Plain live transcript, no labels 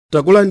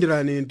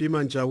Takulandirani ndi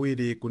manja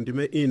awiri ku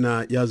ndime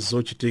ina ya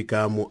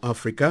zochitika mu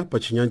Africa pa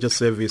Chinyanja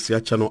service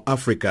ya Channel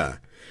Africa.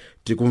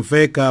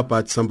 Tikumveka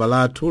pa tsamba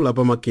lathu la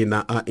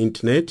pamakina a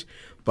internet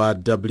pa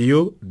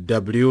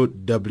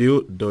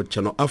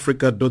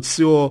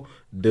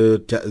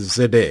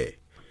www.channelafrica.co.za.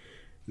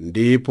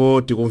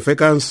 Ndipo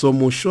tikumvekanso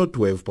mu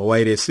shortwave pa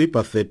wireless pa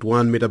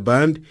 31 meter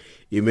band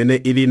imene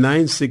ili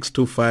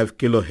 9625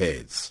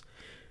 kHz.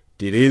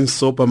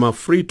 Tilinso pa ma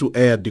free to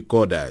air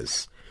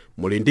decoders.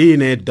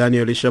 Mulindine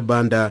Daniel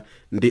Shabanda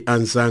ndi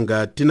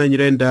anzanga Tina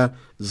Nyirenda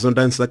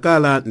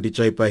Zondansakala ndi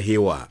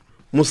Chaipahiwa.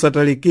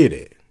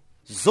 Musatalikire.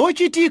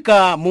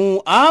 Zochitika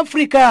mu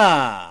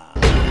Africa.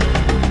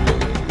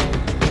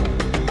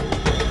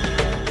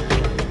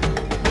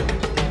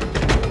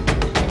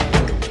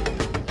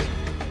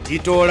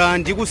 Titola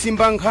ndi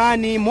kusimba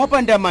nkhani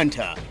mopanda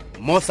mantha,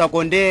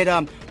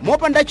 mosakondera,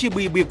 mopanda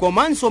chibwibwi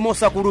komanso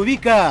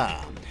mosakuluvika.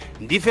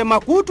 Ndife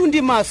makutu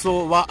ndi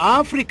maso wa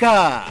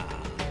Africa.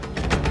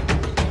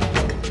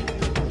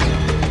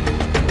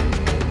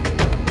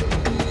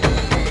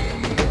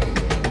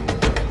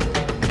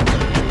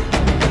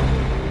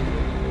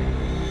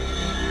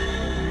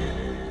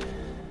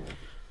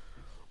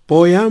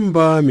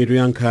 Poyamba mitu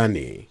ya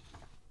nkhani.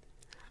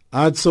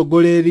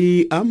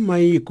 Atsogoleri a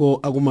maiko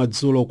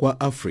akumadzulo kwa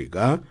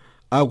Africa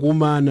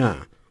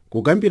akumana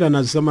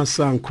kukambirana za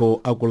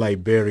masankho aku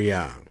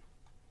Liberia.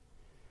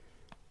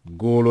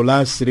 Gulu la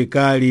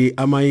asilikali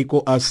a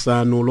maiko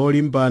asanu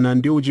lolimbana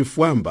ndi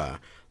uchifwamba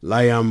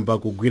layamba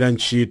kugwira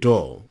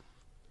ntchito.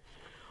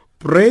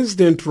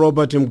 President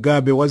Robert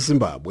Mugabe wa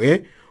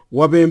Zimbabwe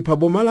wapempha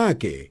boma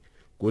lake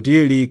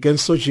kuti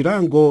likenso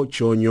chilango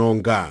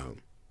chonyonga.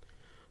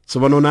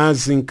 Tsopano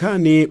nazi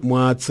nkhani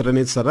mwa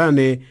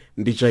tsatanetsatane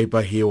ndi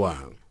Chaipahiwa.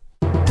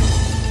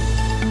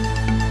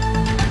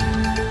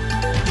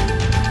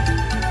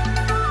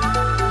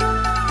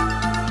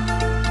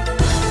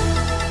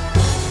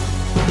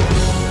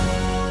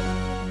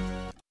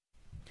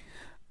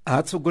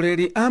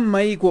 Atsogoleri a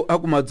maiko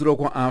akumadzulo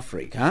kwa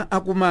Africa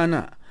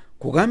akumana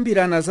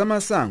kukambirana za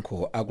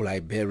masankho aku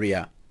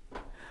Liberia.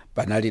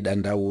 Panali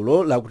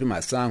dandaulo lakuti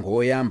masankho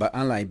oyamba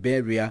a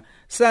Liberia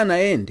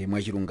sanayende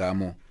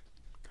mwachilungamo.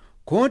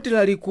 Koti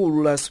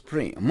lalikulu la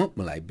Supreme mu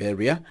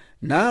Liberia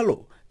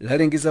nalo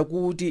lalengeza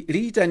kuti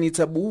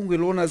liyitanitsa bungwe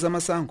lona za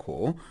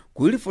masankho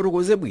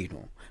kulifotokoze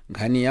bwino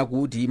nkhani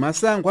yakuti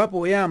masankho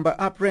apoyamba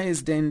a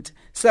president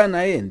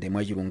sanayende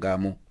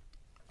mwachilungamo.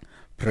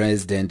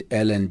 President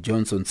Ellen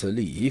Johnson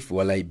Sirleaf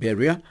wa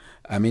Liberia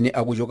amene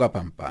akuchoka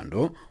pa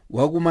mpando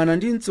wakumana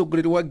ndi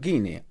mtsogoleri wa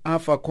Guinea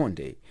Alpha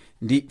Conde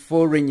ndi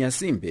Faure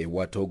Nyasimbe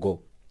wa Togo.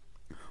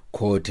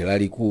 Koti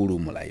lalikulu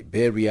mu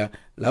Liberia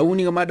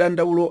launika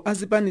madandaulo a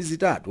zipani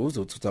zitatu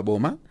zotsutsa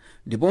boma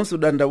ndiponso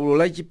dandaulo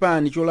la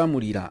chipani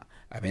cholamulira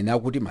amene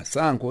akuti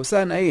masankho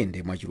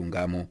sanayende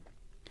mwachilungamo.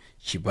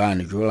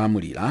 Chipani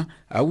cholamulira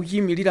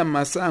akuchiyimirira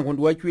m'masankho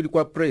ndi wachiwiri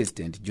kwa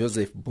President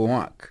Joseph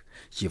Boack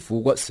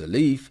chifukwa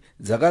Sirleaf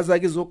zaka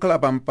zake zokhala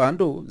pa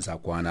mpando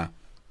zakwana.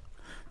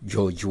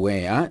 George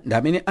Weah ndi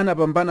amene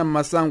anapambana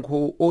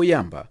m'masankho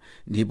oyamba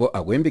ndipo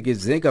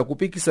akuyembekezeka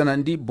kupikisana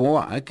ndi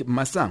Boack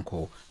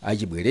m'masankho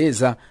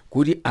achibwereza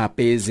kuti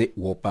apeze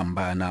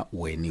wopambana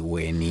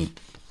weniweni.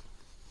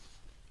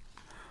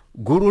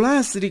 Gulu la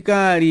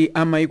asilikali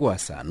a maiko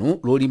asanu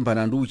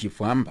lolimbana ndi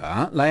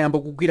uchifwamba layamba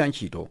kugwira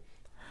ntchito.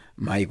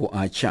 Maiko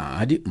a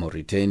Chad,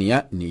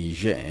 Mauritania,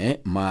 Niger,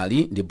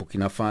 Mali ndi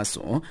Burkina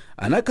Faso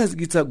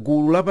anakhazikitsa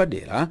gulu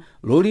lapadera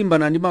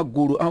lolimbana ndi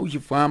magulu a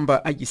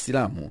uchifwamba a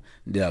chisilamu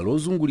dera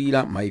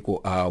lozungulira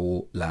maiko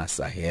awo la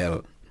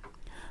Sahel.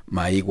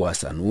 Maiko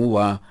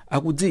asanuwa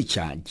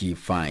akudzitcha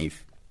G5.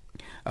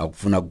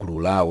 Akufuna gulu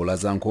lawo la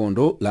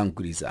zankhondo la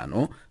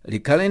mgwirizano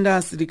likhale ndi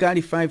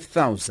asilikali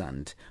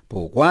 5,000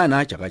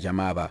 pokwana chaka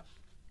chamaba.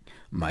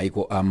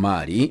 Maiko a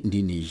Mali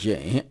ndi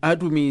Niger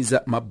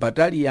atumiza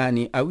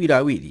mabataliyani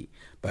awiriawiri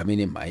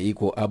pamene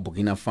maiko a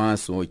Burkina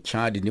Faso,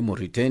 Chad ndi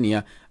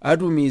Mauritania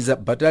atumiza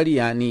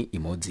bataliyani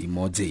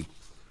imodzimodzi.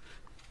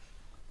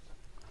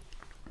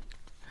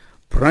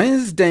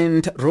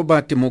 President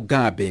Robert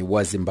Mugabe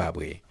wa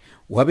Zimbabwe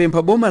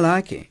wapempha boma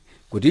lake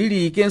kuti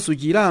likenso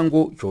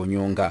chilango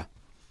chonyonga.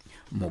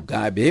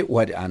 Mugabe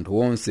wati anthu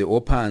onse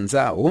opha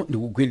anzawo ndi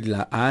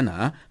kugwirira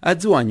ana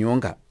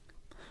adziwanyonga.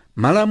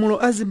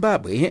 Malamulo a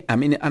Zimbabwe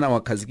amene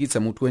anawakhazikitsa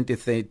mu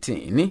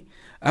 2013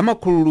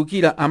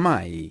 amakhululukira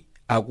amayi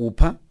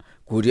akupha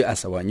kuti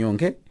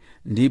asawanyonge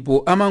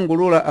ndipo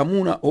amangolola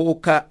amuna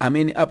okha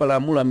amene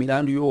apalamula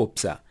milandu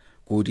yoopsa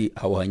kuti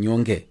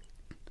awanyonge.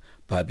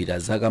 Papita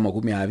zaka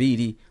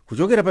 20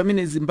 kuchokera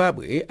pamene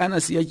Zimbabwe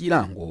anasiya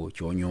chilango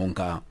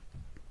chonyonga.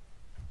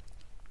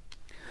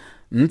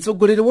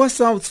 Mtsogoleri wa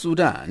South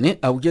Sudan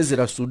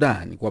akuchezera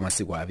Sudan kwa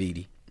masiku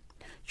awiri.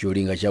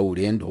 Cholinga cha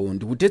ulendo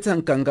ndi kutetsa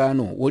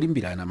mkangano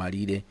wolimbirana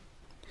malire.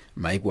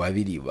 Maiko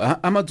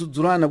awiriwa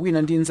amadzudzulana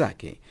wina ndi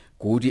nzake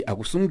kuti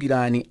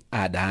akusungirani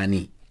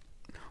adani.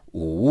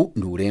 Uwu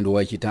ndi ulendo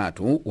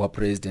wachitatu wa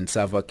President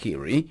Salva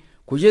Kiir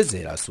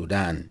kuchezera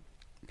Sudan.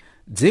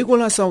 Dziko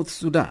la South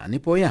Sudan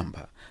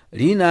poyamba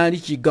linali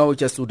chigawo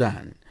cha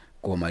Sudan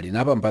koma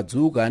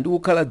linapambadzuka ndi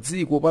kukhala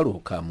dziko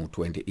palokha mu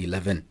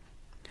 2011.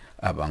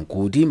 apa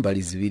nkuti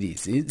mbali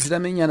ziwirizi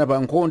zitamenyana pa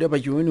nkhondo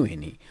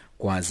yapachiweniweni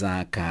kwa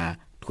zaka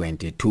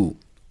 22.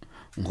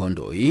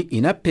 nkhondoyi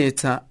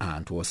inaphetsa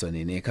anthu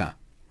osaneneka.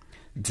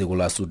 dziko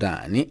la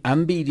sudani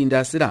ambiri ndi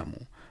asilamu,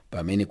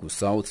 pamene ku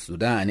south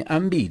sudan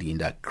ambiri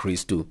ndi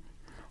akhristu.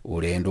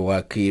 ulendo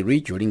wa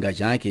Kiri cholinga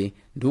chake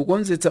ndi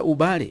kukonzetsa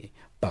ubale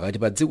pakati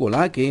pa dziko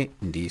lake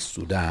ndi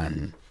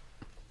Sudan.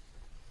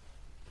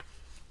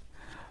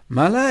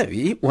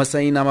 Malawi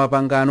wasayina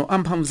mapangano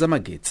amphamvu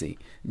zamagetsi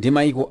ndi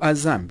maiko a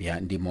Zambia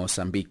ndi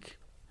Mozambique.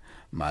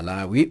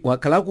 Malawi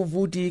wakhala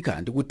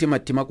kuvutika ndi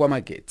kuthemathema kwa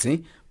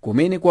magetsi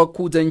kumene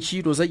kwakhudza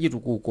ntchito za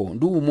chitukuko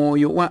ndi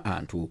umoyo wa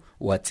anthu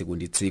wa tsiku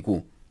ndi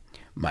tsiku.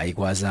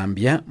 maiko a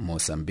Zambia,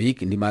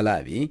 Mozambique ndi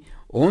Malawi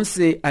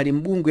onse ali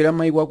m'bungwe la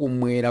maiko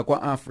akumwera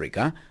kwa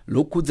Africa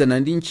lokhudzana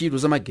ndi ntchito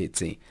za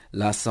magetsi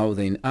la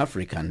Southern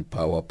African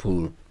Power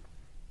Pool.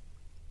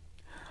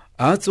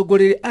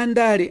 atsogoleri a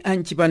ndale a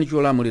mchipani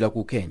cholamulira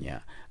ku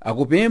Kenya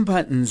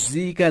akupempha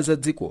nzika za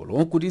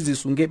dzikolo kuti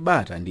zisunge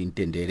bata ndi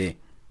mtendere.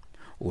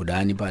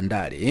 udani pa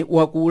ndale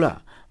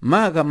wakula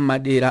maka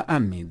m'madera a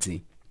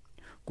midzi.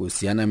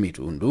 kusiyana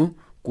mitundu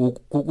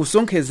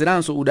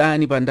kukusonkhezanso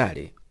udani pa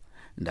ndale.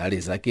 ndale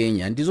za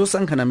Kenya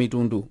ndizosankhana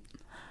mitundu.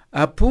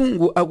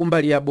 aphungu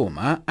akumbali ya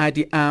boma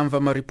ati amva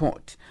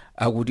maripoti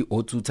akuti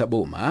otsutsa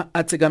boma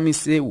atseka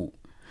misewu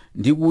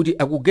ndi kuti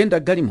akugenda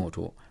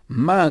galimoto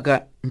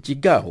maka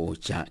mchigawo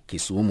cha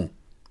Kisumu.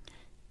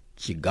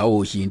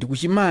 chigawochi ndi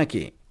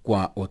kuchimake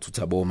kwa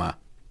otsutsa boma.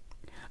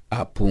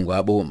 aphungu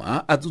a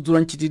boma adzudzula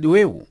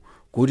mchitidwewu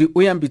kuti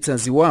uyambitsa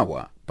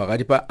ziwawa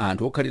pakati pa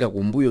anthu okhalira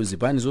kumbuyo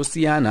zipani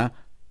zosiyana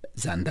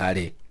za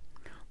ndale.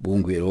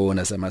 bungwe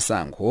loona za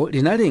masankho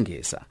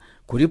linalengeza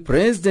kuti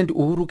President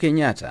Uhuru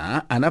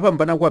Kenyatta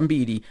anapambana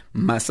kwambiri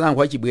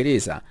masankho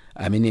achibwereza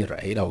amene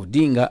Raila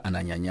Odinga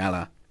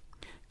ananyanyala.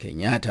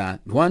 Kenyatta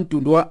ndi wa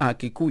mtundu wa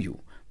Akikuyu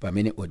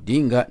pamene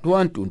Odinga ndi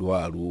wa mtundu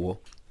wa Aluo.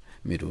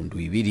 mitundu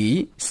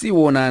iwiri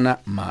siwonana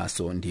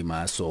maso ndi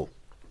maso.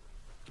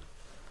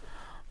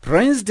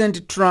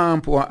 President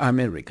Trump wa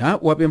America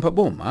wapempha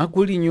boma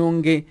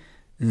kulinyonge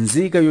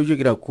nzika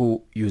yochokera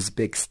ku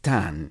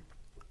Uzbekistan.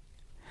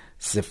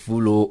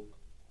 Sefulo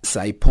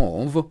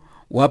Saipov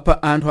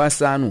wapha anthu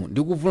asanu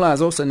ndi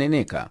kuvulaza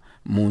osaneneka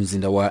mu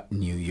mzinda wa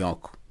New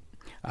York.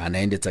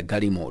 anayendetsa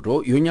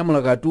galimoto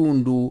yonyamula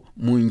katundu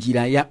mu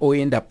njira ya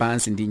oyenda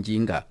pansi ndi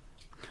njinga.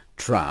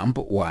 Trump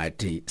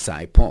wati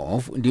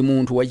Saipov ndi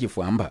munthu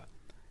wachifwamba.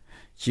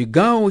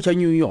 chigawo cha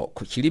New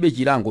York chilibe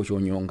chilango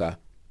chonyonga.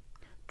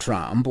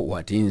 Trump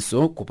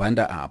watinso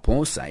kupanda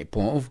apo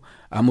Saipov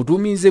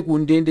amutumize ku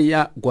ndende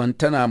ya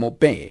Guantanamo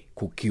Bay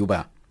ku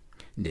Cuba.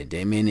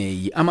 ndende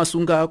imeneyi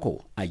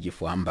amasungako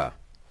achifwamba.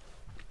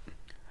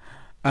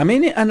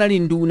 amene anali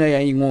nduna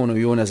yaying'ono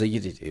yona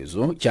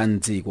zachitetezo cha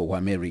mdziko kwa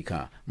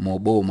America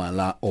moboma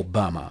la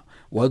Obama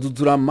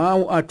wadzudzula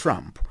mawu a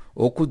Trump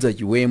okhudza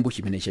chiwembu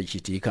chimene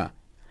chachitika.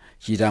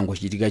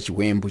 chitangochitika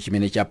chiwembu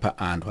chimene chapha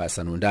anthu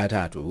asanu ndi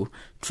atatu,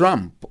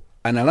 Trump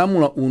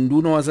analamula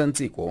unduna wa za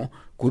mdziko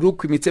kuti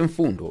ukhwimitse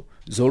mfundo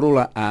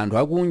zolola anthu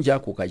akunja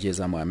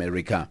kukacheza mu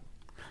America.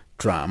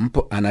 Trump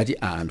anati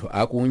anthu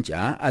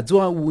akunja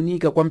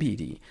adziwawunika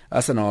kwambiri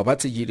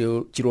asanawapatse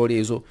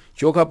chilolezo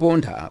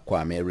chokapontha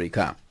kwa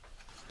America.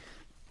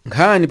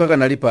 nkhani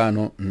pakanali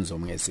pano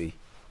nzomwezi.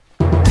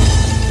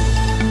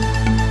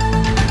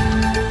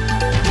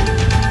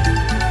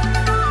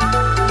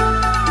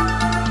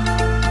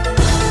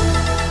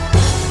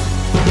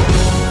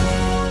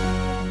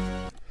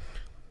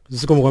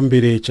 zikomo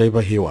kwambiri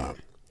chaipahiwa.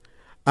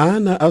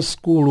 ana a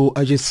sukulu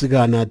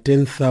achisikana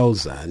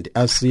 10,000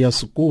 asiya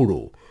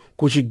sukulu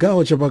ku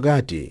chigawo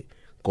chapakati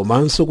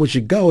komanso ku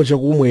chigawo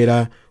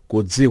chakumwera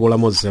ku dziko la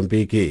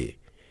Mozambique.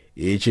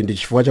 ichi ndi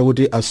chifukwa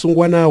chakuti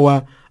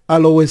asungwanawa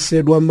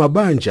alowesedwa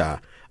m'mabanja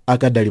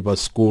akadali pa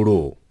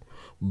sukulu.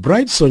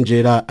 Bright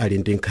Sonjera ali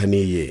ndi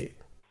nkhaniyi.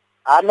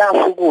 ana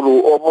a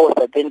sukulu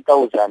oposa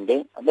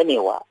 10,000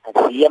 amenewa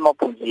asiya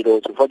maphunziro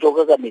chifukwa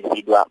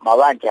chokakamizidwa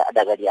mabanja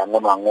adakali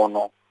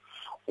ang'onoang'ono.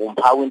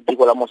 umphawi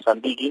mdziko la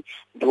Mozambique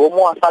ndi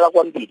omwe afala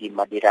kwambiri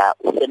madera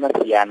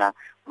osiyanasiyana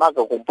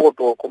maka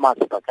kumpoto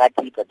komanso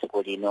pakati pa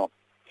dziko lino.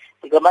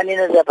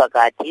 tikamanena za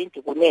pakati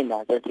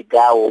tikunena za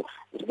zigawo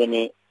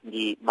zimene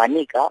ndi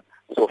Manica,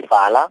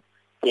 Sofala,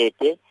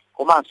 Tete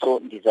komanso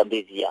ndi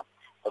Zambezia.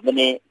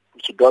 pamene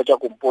chigawo cha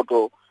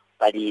kumpoto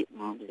pali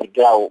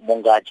zigawo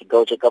monga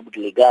chigawo cha Cabo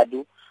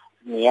Delgado,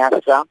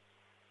 Niassa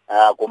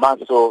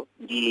komanso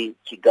ndi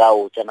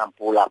chigawo cha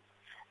Nampula.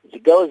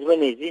 zigawo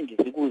zimenezi ndi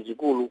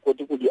zikulu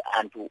kuti kuli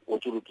anthu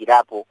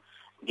ochulukirapo.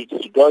 ndi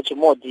chigawo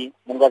chimodzi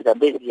monga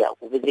Zambezia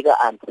kupezeka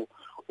anthu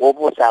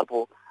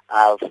oposapo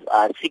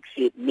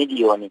 6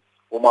 miliyoni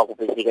omwe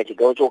akupezeka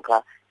chigawo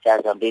chokha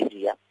cha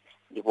Zambezia.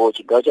 ndipo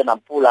chigawo cha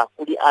Nampula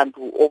kuli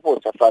anthu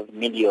oposa 5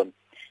 miliyoni.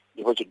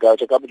 ndipo chigawo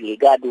cha Cabo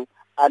Delgado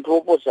anthu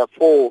oposa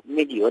 4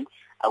 miliyoni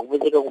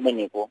akupezeka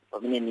kumeneko,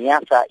 pamene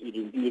Niassa ili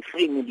ndi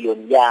 3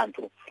 miliyoni ya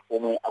anthu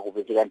omwe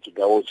akupezeka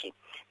mchigawochi.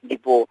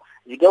 ndipo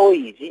zigawo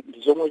izi ndi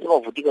zomwe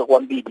zimavutika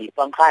kwambiri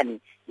pa nkhani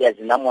ya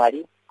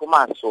zinamwali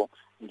komanso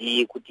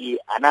ndi kuti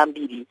ana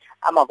ambiri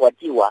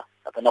amakwatiwa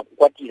kapena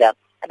kukwatira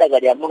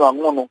adakali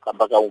ang'onoang'ono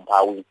kamba ka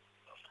umphawi.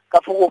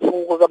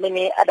 Kafukufuku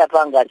kamene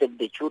adapanga Save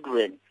the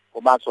Children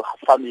komanso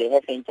Family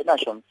Health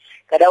International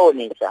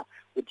kadaonesa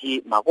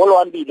kuti makolo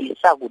ambiri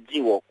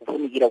sakudziwa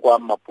kufunikira kwa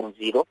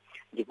maphunziro,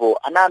 ndipo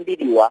ana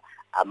ambiriwa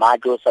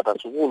amachosa pa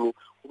sukulu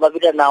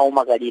kumapita nawo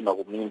makalima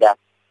kuminda,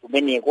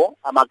 kumeneko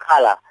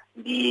amakhala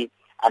ndi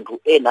anthu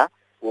ena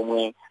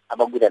omwe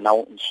amagwira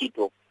nawo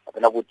ntchito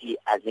kapena kuti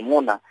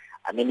azimuna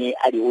amene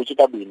ali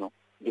ochita bwino,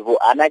 ndipo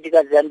ana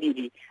achikazi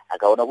ambiri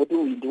akaona kuti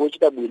uyu ndi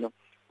ochita bwino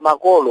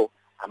makolo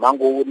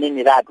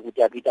amangoneneratu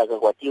kuti apita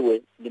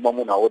akakwatiwe ndi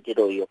mwamuna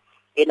woteroyo,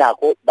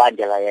 enako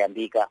banja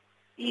layambika.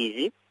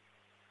 Izi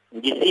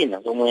ndi zina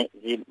zomwe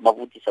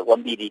zimavutisa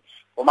kwambiri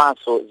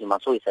komanso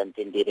zimasowesa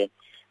mtendere,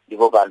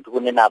 ndipo panthu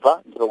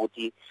kunenapa ndipo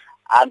kuti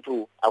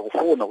anthu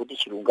akufuna kuti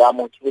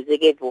chilungamo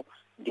chipezekepo,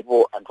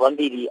 ndipo anthu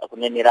ambiri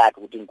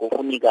akuneneratu kuti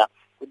nkofunika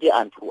kuti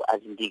anthu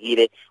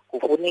azindikire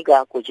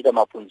kufunika kuchita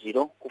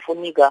maphunziro,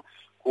 kufunika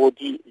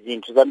kuti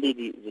zinthu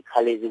zambiri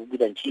zikhale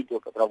zikugwira ntchito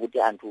kapena kuti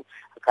anthu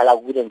akhala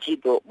akugwira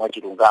ntchito mwa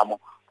chilungamo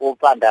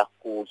popanda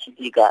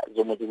kuchitika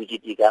zomwe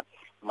zikuchitika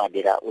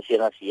madera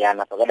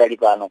osiyanasiyana. Pakadali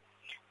pano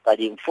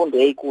pali mfundo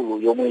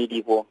yayikulu yomwe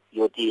ilipo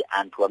yoti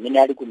anthu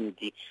amene ali ku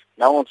midzi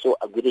nawonso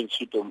agwire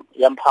ntchito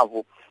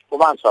yamphamvu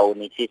komanso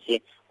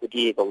aonetsetse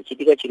kuti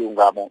pakuchitika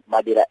chilungamo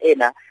madera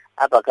ena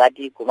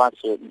apakati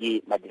komanso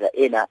ndi madera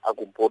ena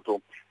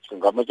akumpoto.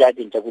 Chilungamo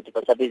chake nchakuti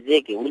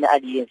pasapezeke wina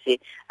aliyense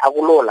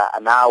akulola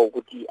ana awo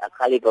kuti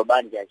akhale pa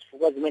banja,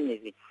 chifukwa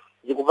zimenezi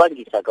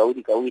zikupangisa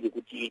kawiri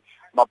kuti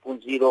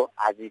maphunziro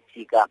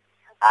azitsika.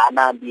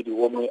 Ana ambiri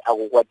omwe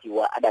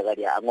akukwatiwa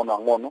adakali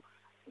ang'onoang'ono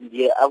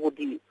ndiye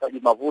akuti pali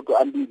mavuto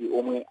ambiri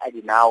omwe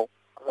ali nawo,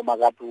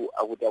 akamagatu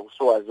akuti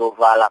akusowa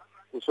zovala,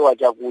 kusowa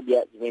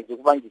chakudya, zimene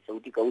zikupangisa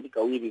kuti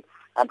kawiri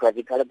anthu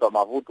azikhale pa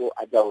mavuto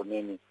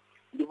adzaoneni.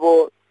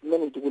 Ndipo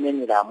mmene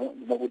tikuneneramo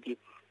ndimo kuti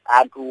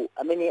anthu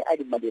amene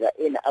ali madera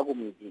ena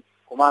akumidzi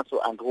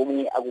komanso anthu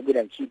omwe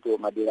akugwira ntchito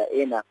madera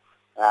ena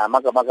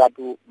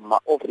makamagatu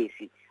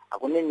maofisi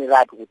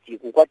akuneneratu kuti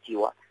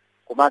kukwatiwa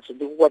komanso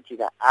ndi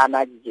kukwatira ana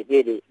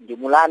achichepere ndi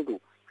mulandu,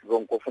 ndipo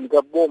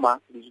nkofunika boma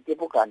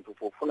lichitepo kanthu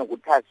pofuna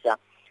kuthasa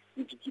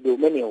mchitidwe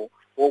umenewo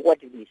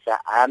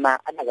wokwatirisa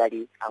ana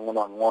adakali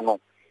ang'onoang'ono.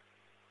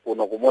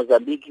 Kuno ku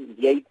Mozambiki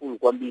ndi yayikulu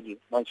kwambiri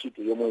mwa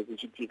ntchito yomwe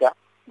ikuchitika,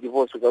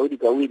 ndiponso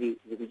kawiri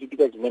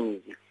zikuchitika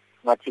zimenezi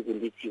mwa tsiku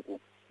ndi tsiku.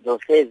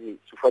 Zonsezi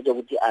chifukwa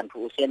chakuti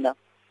anthu osiyana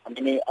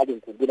amene ali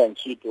nkugwira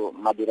ntchito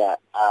madera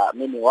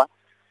amenewa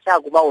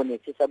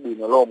sakumaonetsesa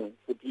bwino lomwe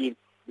kuti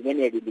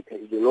limeneli ndi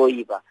khalidwe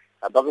loyipa,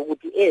 mpaka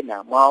kuti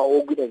ena mwa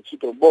ogwira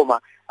ntchito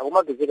boma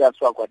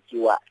akumapezekanso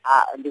akwatiwa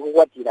ndi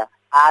kukwatira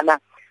ana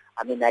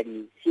amene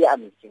ali si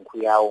amisinkhu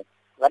yawo.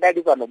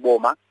 Pakadali pano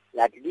boma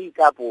lati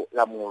liyikapo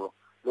lamulo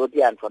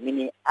loti anthu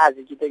amene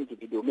azichita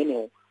mchitidwe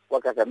umenewo wa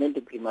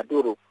casamento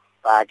prematuro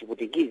pa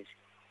chiputikizi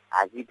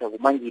azitha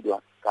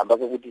kumangidwa, kamba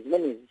kuti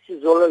zimenezi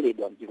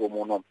sizololedwa mdziko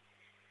muno.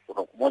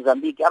 Kuno ku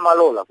Mozambiki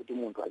amalola kuti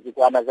munthu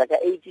azikwana zaka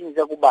 18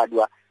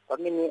 zakubadwa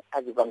pamene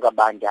azipanga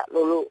banja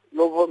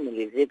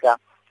lovomerezeka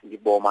ndi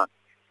boma,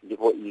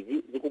 ndipo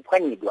izi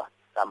zikuphwanyidwa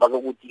kamba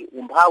kuti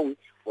umphawi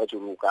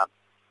wachuluka.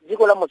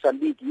 Dziko la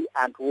Mozambiki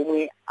anthu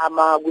omwe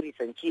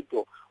amagwiritsa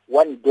ntchito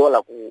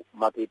 $1 ku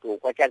mapeto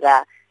kwa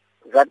chaka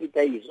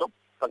zapita izo,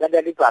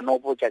 pakadali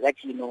panopo chaka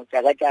chino,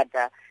 chaka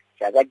chatha,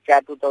 chaka cha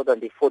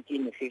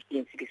 2014,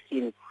 15,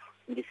 16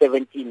 ndi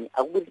 17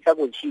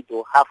 akugwiritsako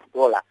ntchito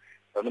 $0.50,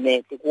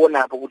 pamene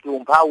tikuonapo kuti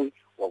umphawi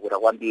wakuta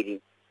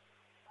kwambiri.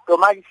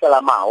 Tomasi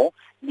Salamao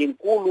ndi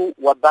mkulu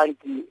wa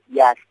banki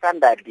ya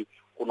Standard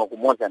kuno ku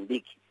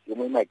Mozambiki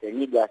yomwe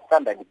imayitanidwa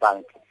Standard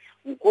Bank.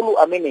 Mkulu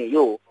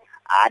ameneyo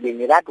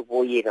adeneratu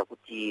poyera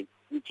kuti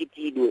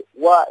mchitidwe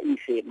wa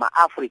ife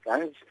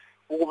ma-Africans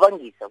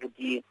ukupangisa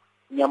kuti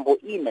nyambo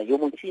ina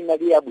yomwe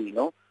sinali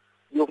yabwino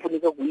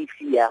yofunika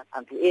kuisiya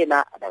anthu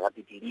ena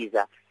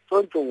adakapitiliza.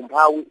 Choncho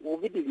umphawi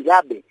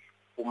ukupitilirabe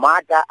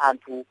kumata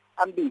anthu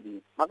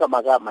ambiri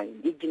makamaka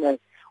indigenous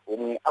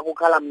omwe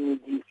akukhala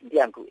m'midzi ndi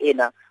anthu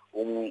ena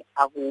omwe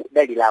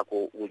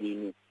akudalirako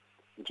ulimi.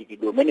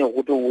 Mchitidwe umene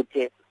ukuti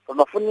uthe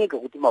pamafunika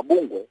kuti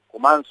mabungwe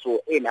komanso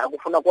ena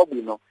akufuna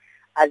kwabwino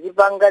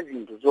azipanga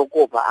zinthu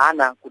zokopa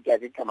ana kuti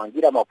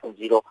azithamangira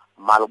maphunziro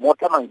malo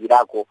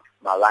mothamangirako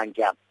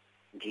mabanja.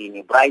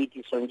 Ndine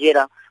Bright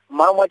Sonjera,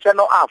 malo mwa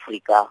Channel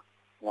Africa,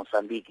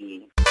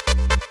 Mozambiki.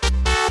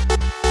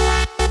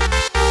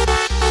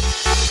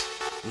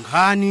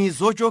 Nkhani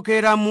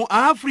zochokera mu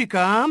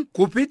Africa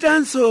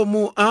kupitanso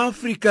mu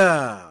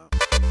Africa.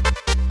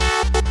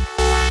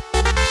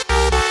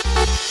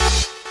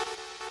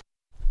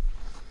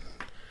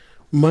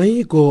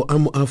 Maiko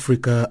amu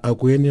Africa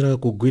akuyenera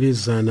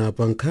kugwirizana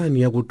pa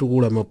nkhani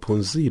yakutukula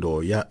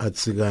maphunziro ya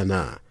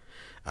atsikana.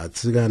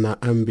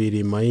 Atsikana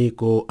ambiri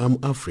maiko amu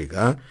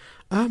Africa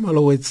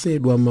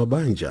amalowetsedwa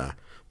mabanja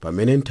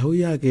pamene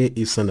nthawi yake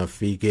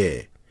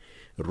isanafike.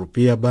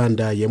 Rupiah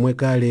Banda yemwe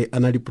kale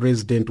anali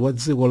president wa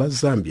dziko la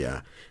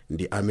Zambia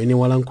ndi amene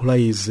walankhula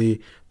izi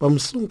pa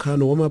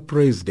msonkhano wa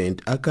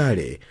mapresident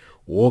akale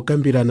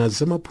wokambirana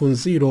za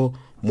maphunziro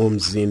mu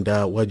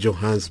mzinda wa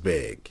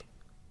Johannesburg.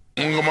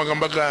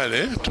 Mungamagamba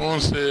kale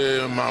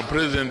tonse ma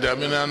president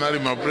amene anali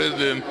ma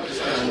president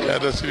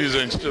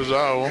atasiriza ntchito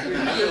zawo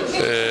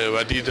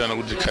vatiyitana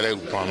kuti khale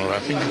kupano. I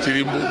think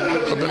tili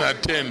kapena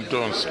 10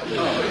 tonse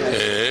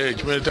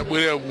chimene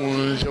tabwerera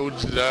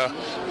chakuti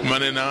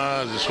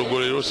kumanena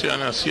zisogolero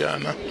osiyana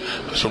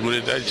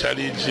asogolera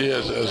charity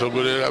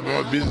asogolera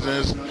ma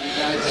business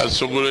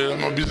asogolera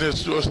ma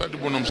business osati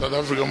muno mu South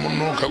Africa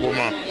muno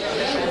koma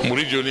mu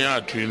region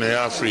yathu ino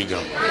ya Africa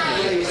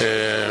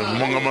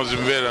monga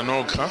mazimvera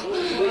nokha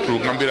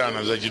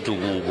tukambirana za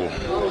chitukuko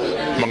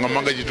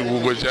manga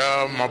chitukuko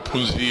cha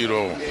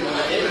maphunziro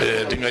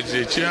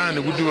tingachite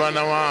chiyani kuti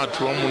vana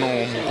vathu muno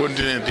mu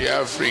continent ya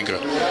Africa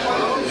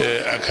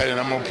akhale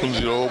na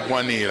maphunziro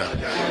okwanira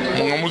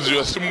monga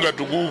mudziwa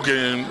simungatukuke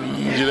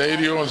njira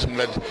iliyonse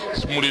ngati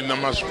simuli na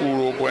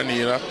maskulu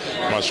okwanira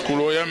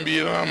maskulu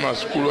oyambira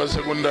maskulu a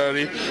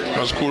secondary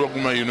maskulu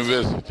kuma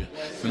university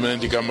zimene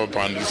tikamba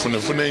pano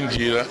tifune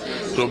njira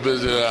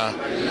zopezera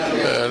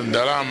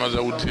ndalama za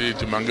kuti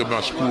timange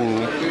maskulu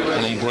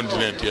muno mu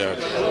continent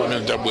yathu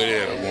imene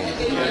tabwerera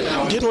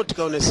kuno. Ndino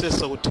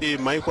tikaonesesa kuti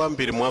maiko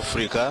ambiri mu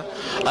Africa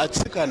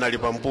atsikana ali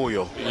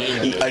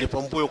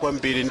pambuyo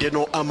kwambiri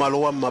ndino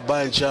amalowa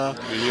mabanja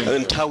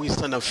nthawi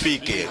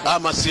isanafike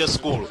amasiya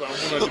skulu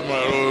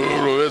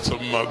lowetsa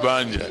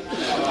mabanja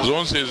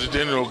zonse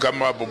zitenero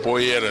kama apo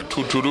poyera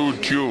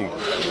tuturutu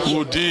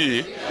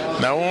kuti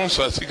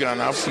nawonso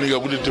atsikana afunika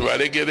kuti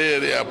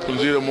tibalekerere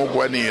aphunzire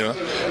mokwanira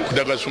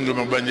kuti akasunge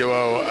mabanja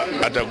wawo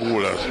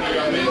atakula.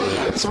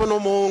 Tsopano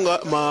monga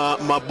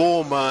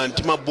maboma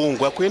ndi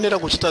mabungwe akuyenera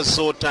kuchita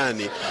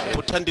zotani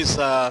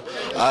kuthandiza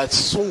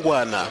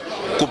asungwana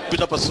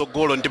kupita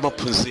patsogolo ndi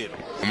maphunziro.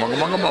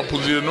 Makamaka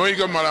maphunziro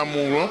noyika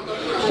malamulo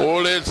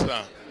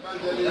oletsa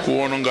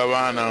kuononga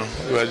vana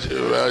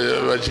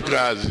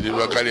vachikazi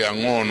vakali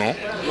ang'ono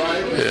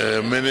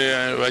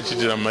mene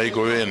vachitira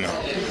maiko vena.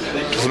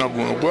 Tifuna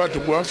kuno kwathu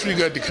ku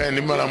Africa tikhale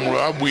ndi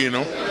malamulo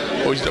abwino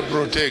ochita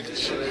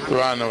protect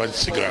vana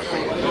vachisikana.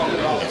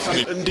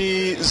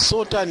 Ndi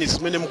zotani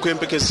zimene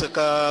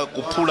mukuyembekezeka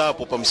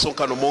kuphulapo pa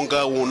msonkhano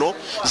monga uno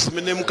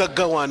zimene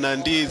mukagawana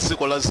ndi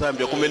dziko la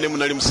Zambia kumene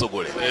munali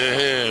msogolera?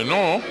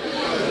 No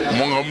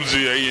monga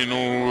mudziwa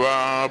inu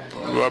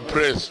va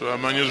press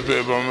va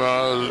newspaper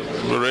va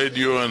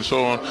radio and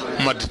so on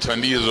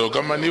matithandizo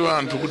kama ni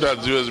vanthu kuti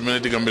adziwe zimene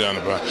tikambirana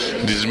pa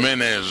ndi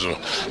zimenezo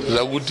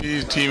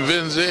zakuti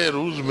timve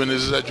nzeru zimene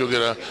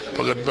zizachokera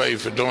pakati pa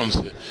ife tonse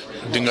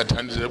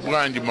tingathandize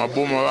bwanji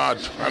maboma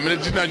vathu amene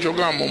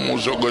tinachokamo mu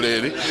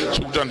usogoleri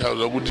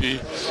sikutanthauza kuti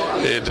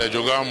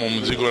tachokamo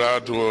mu dziko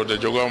lathu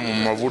tachokamo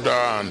mu mavuto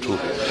a anthu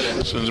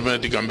zimene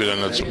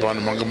tikambirana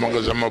tsopano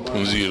manga za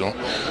maphunziro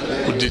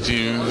kuti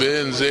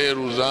timve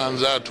nzeru za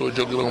anzathu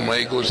ochokera ku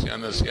maiko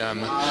osiyana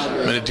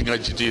amene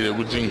tingachitire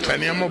kuti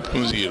nkhani ya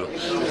maphunziro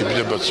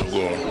ipite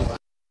patsogolo.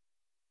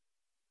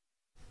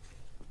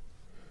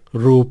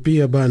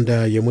 Rupiah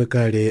Banda yemwe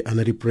kale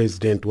anali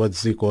president wa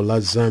dziko la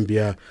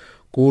Zambia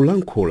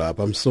kulankhula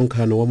pa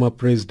msonkhano wa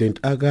mapresident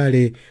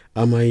akale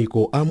a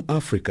maiko am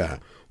Africa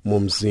mu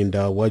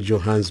mzinda wa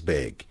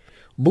Johannesburg.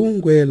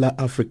 Bungwe la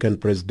African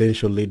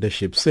Presidential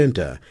Leadership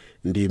Center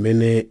ndi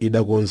imene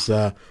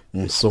idakonza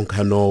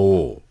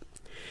msonkhanowo.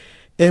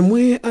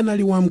 Emwe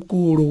anali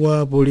wamkulu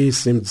wa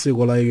polisi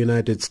mdziko la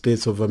United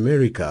States of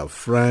America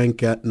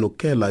Frank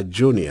Nukela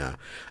Jr.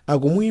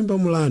 akumwimba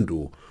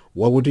mlandu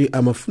wakuti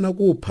amafuna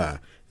kupha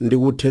ndi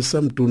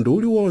kuthesa mtundu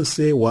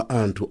uliwonse wa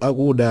anthu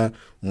akuda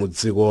mu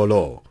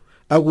dzikolo.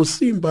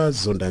 Akusimba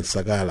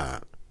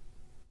zondansakala.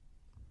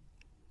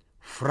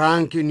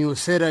 Frank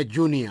Nusera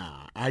Jr.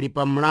 ali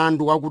pa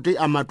mlandu wakuti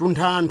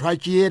amatuntha anthu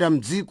achiyera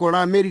mdziko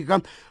la America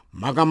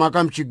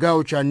makamaka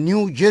mchigawo cha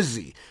New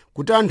Jersey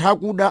kuti anthu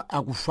akuda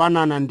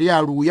akufanana ndi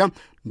aluya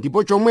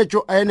ndipo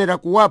chomwecho ayenera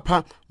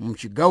kuwapha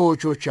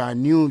mchigawocho cha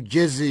New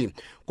Jersey.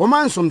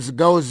 Komanso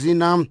mzigawo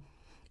zina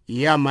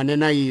iye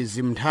amanena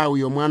izi mnthawi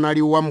yomwe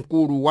anali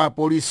wamkulu wa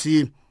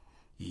polisi.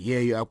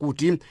 Iyeyo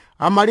akuti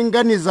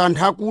amalinganiza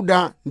anthu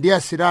akuda ndi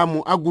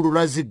asilamu a gulu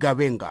la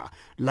zigawenga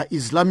la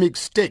Islamic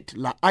State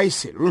la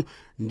ISIL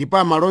ndipo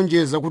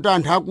amalonjeza kuti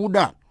anthu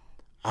akuda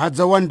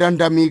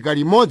adzawandandamika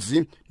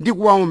limodzi ndi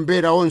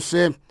kuwaombera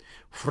onse.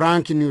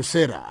 Frank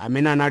Nusera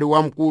amene anali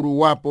wamkulu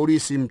wa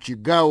polisi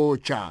mchigawo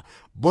cha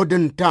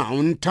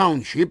Bordentown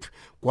Township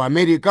ku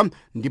America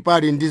ndipo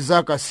ali ndi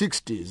zaka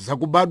 60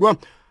 zakubadwa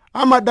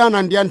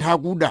amadana ndi anthu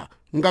akuda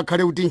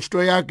ngakhale kuti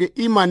ntchito yake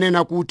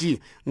imanena kuti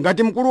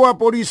ngati mkulu wa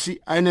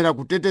polisi ayenera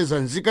kuteteza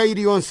nzika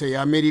iliyonse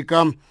ya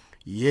America.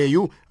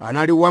 Iyeyu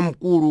anali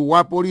wamkulu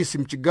wa polisi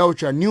mchigawo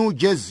cha New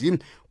Jersey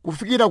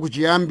kufikira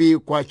kuchiyambi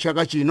kwa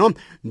chaka chino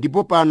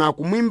ndipo pano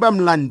akumwimba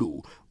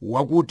mlandu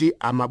wakuti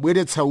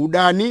amabweretsa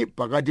udani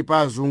pakati pa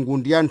azungu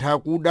ndi anthu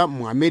akuda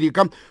mu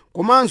America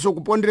komanso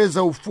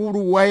kupondereza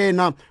ufulu wa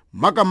ena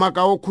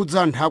makamaka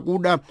okhudza anthu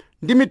akuda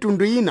ndi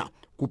mitundu ina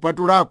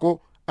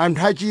kupatulako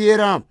anthu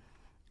achiyera.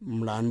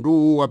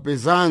 mlandu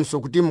wapezanso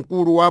kuti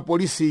mkulu wa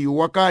polisiyu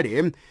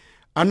wakale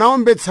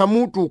anaombetsa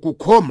mutu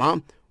kukhoma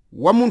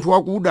wa munthu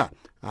wakuda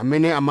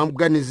amene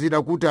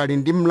amamuganizira kuti ali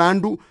ndi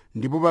mlandu,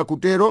 ndipo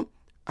pakutero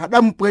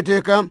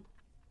adamupweteka.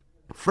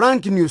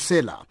 Frank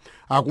Nusela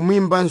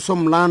akumwimbanso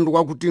mlandu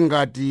wakuti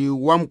ngati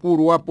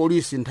wamkulu wa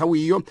polisi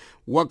nthawi iyo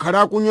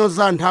wakhala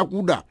akunyoza anthu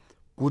akuda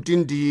kuti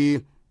ndi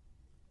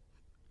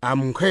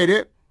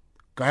amkhere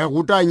kaya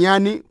kuti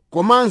anyani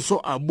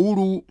komanso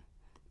abulu.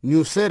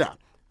 Nusela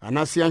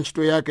anasiya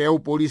ntchito yake ya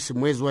upolisi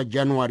mwezi wa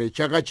Januware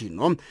chaka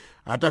chino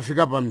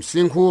atafika pa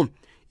msinkhu.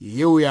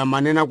 Iyeyo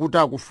amanena kuti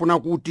akufuna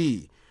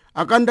kuti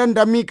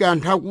akandandamike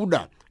anthu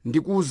akuda ndi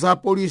kuuza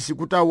polisi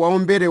kuti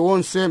awaombere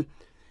wonse.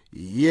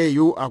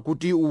 Iyeyu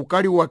akuti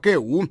ukali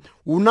wakewu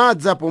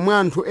unadza pomwe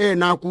anthu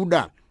ena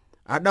akuda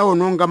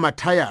adawononga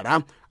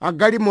mathayala a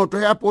galimoto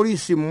ya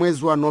polisi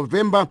mwezi wa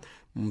Novemba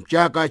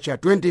mchaka cha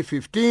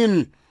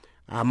 2015.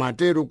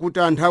 Amatero kuti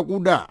anthu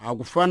akuda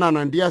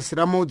akufanana ndi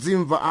asilamu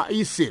odzimva a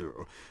ISIL,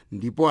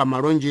 ndipo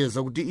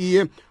amalonjeza kuti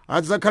iye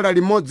adzakhala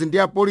limodzi ndi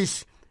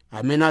apolisi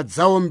amene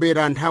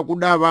adzaombera anthu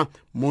akudawa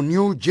mu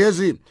New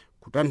Jersey,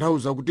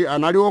 kutanthauza kuti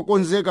anali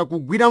okonzeka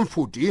kugwira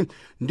mfuti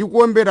ndi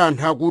kuombera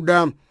anthu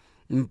akuda.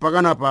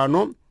 Mpakana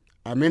pano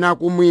amene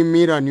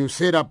akumuyimira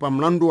Nusela pa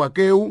mlandu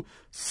wakewu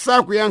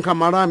sakuyankha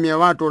malami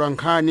awatola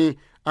nkhani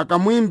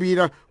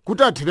akamuyimbira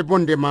kuti atherepo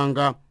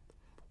ndemanga.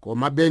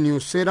 Komabe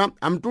Nusela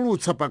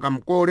amtulutsa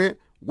pakamkole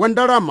wa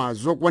ndalama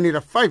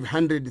zokwanira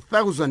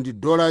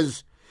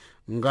 $500,000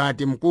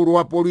 ngati mkulu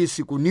wa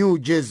polisi ku New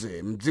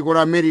Jersey mdziko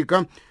la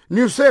America.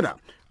 Nusela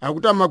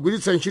akuti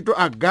amagwiritsa ntchito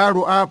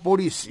agalu a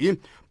polisi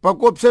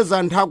pakuopseza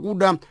anthu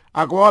akuda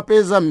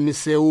akawapeza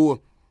m'misewu.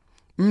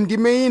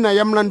 Mndime ina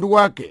ya mlandu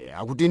wake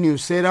akuti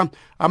Nusela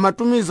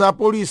amatumiza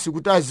apolisi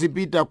kuti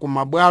azipita ku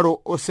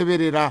mabwalo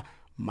oseverera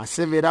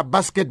masevera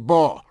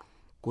basketball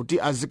kuti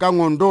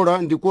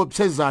azikang'ondola ndi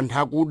kuopseza anthu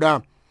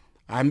akuda.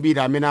 Ambiri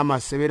amene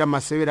amasevera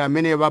masevera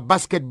amene wa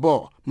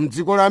basketball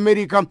mdziko la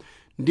America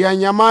ndi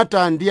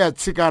anyamata ndi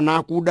atsikana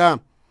akuda.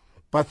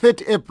 Pa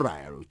 30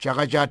 April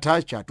chaka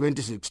chatha cha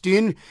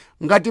 2016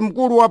 ngati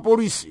mkulu wa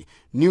polisi,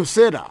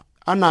 Nusela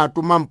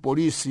anatuma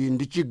mpolisi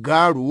ndi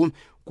chigalu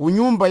ku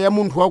nyumba ya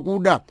munthu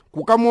wakuda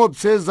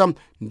kukamuopseza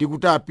ndi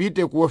kuti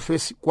apite ku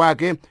ofesi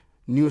kwake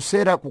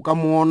Nusela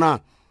kukamuona.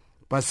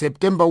 Pa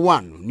September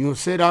 1,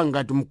 Nusela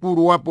ngati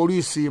mkulu wa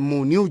polisi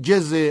mu New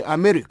Jersey,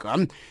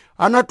 America,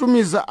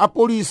 anatumiza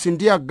apolisi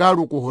ndi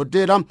agalu ku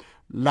hotela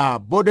la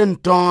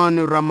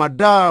Bodenton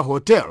Ramadar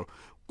Hotel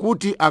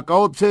kuti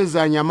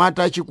akaopseza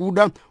anyamata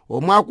achikuda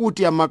omwe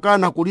akuti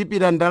amakana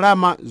kulipira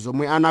ndalama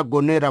zomwe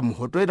anagonera mu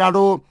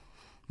hotelalo.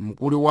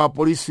 Mkulu wa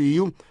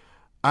polisiyu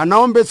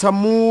anaombetsa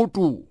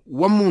mutu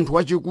wa munthu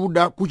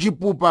wachikuda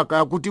kuchipupa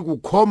kaya kuti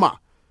kukhoma,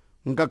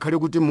 ngakhale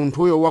kuti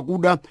munthuyo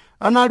wakuda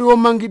anali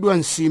omangidwa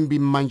nsimbi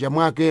m'manja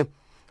mwake.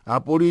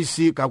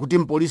 Apolisi kakuti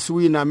mpolisi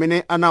wina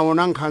amene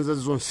anaona nkhanza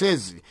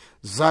zonsezi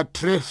za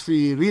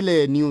Tracy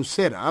Riley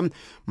Nusela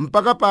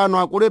mpaka pano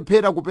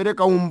akulephera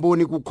kupereka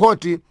umboni ku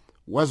khoti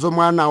wa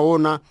zomwe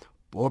anaona,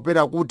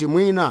 popera kuti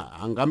mwina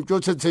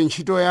angamchotsetse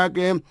ntchito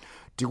yake.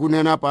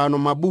 Tikunena pano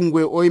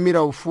mabungwe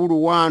oyimira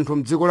ufulu wa anthu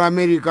mdziko la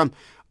America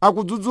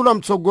akudzudzula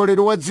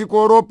mtsogoleri wa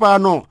dziko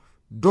pano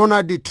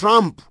Donald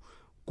Trump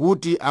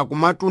kuti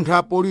akumatuntha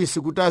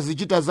apolisi kuti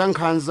azichita za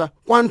nkhanza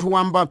kwa anthu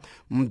wamba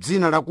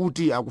mdzina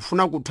lakuti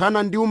akufuna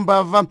kuthana ndi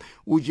umbava,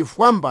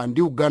 uchifwamba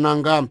ndi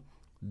ugananga.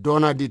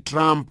 Donald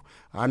Trump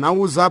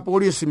anauza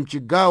apolisi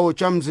mchigawo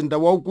cha mzinda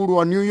waukulu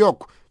wa New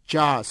York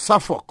cha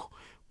Suffolk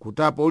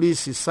kuti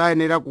apolisi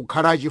sayenera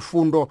kukhala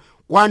achifundo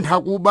kwa anthu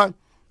akuba,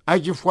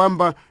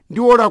 achifwamba ndi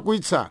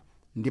olakwitsa,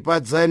 ndipo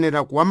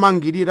adzayenera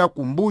kuwamangirira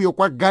kumbuyo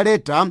kwa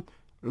galeta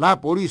la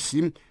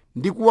polisi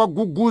ndi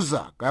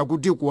kuwaguguza kaya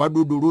kuti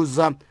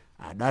kuwaduduluza,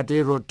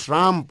 adatero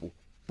Trump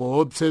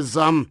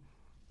poopseza.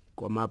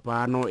 Koma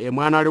pano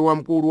yemwe anali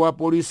wamkulu wa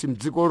polisi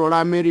mdziko la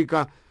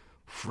America,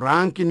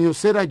 Frank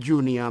Nusela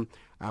Jr.,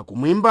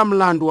 akumwimba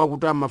mlandu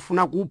wakuti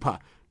amafuna kupha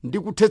ndi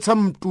kuthetsa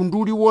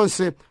mtunduli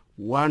wonse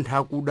wa anthu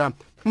akuda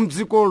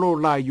mdziko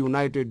la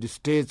United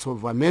States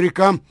of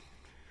America.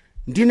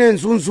 Ndine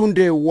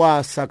Nzunzunde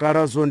wa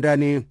Sakara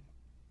Zondani.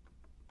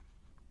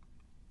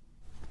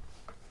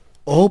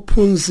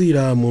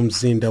 Ophunzira mu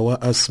mzinda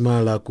wa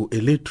Asmara ku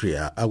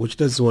Eritrea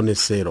akuchita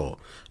zionesero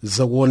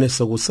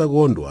zakuonesa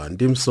kusakondwa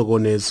ndi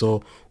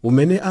msokonezo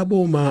umene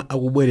aboma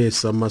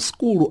akubweretsa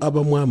masukulu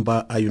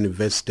apamwamba a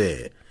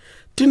yunivesite.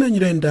 Tina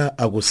Nyirenda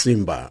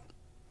akusimba.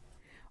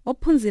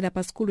 Ophunzira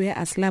pa skulu ya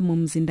Asilamu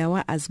mzinda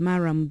wa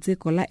Asmara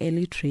mdziko la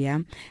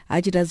Eritrea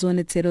achita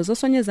zionetsero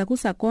zosonyeza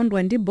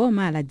kusakondwa ndi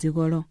boma la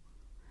dzikolo.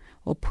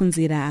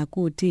 Ophunzira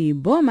akuti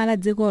boma la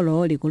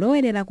dzikolo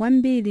likulowerera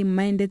kwambiri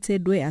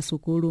m'mayendetsedwe a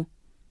sukulu.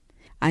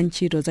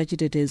 Antchito za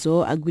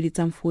chitetezo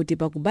agwiritsa mfuti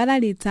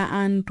pakubalalitsa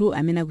anthu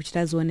amene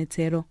akuchita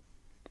zionetsero.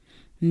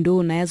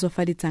 Nduna ya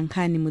zofalitsa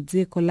nkhani mu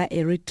dziko la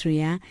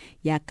Eritrea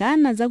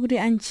yakana zakuti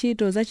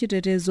antchito za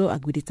chitetezo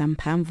agwiritsa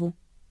mphamvu.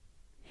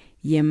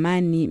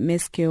 Yemani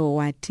Meskeo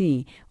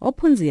wati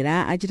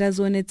ophunzira achita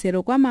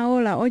zionetsero kwa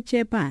maola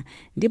ochepa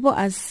ndipo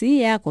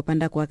asiya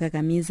kopanda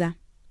kuwakakamiza.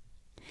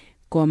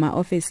 Koma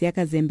ofesi ya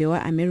kazembe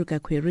wa America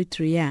ku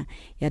Eritrea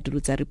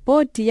yatulutsa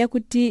ripoti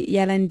yakuti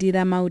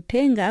yalandira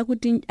mauthenga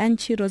akuti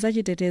antchito za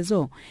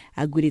chitetezo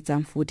agwiritsa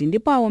mfuti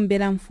ndipo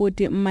awombera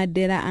mfuti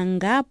m'madera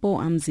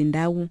angapo a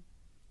mzindawu.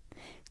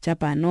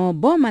 Chapano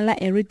boma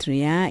la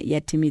Eritrea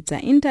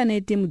yatimitsa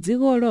intaneti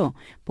mudzikolo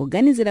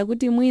poganizira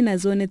kuti mwina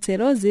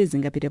zionetserozi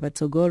zingapite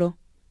patsogolo.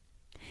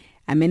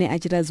 Amene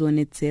achita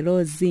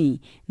zionetserozi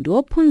ndi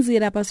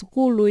ophunzira pa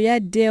sukulu ya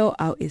Deo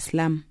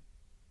al-Islam.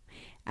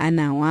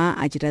 Anawa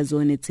achita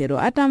zionetsero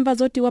atamva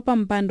zoti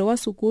wapampando wa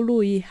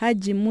sukuluyi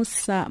Haji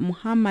Musa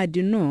Muhammad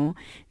no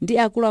ndi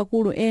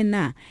akuluakulu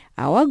ena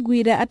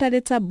awagwira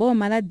ataletsa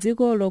boma la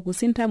dzikolo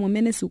kusintha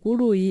mumene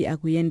sukuluyi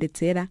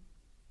akuyendetsera.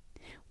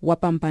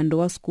 Wapampando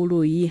wa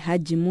sukuluyi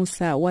Haji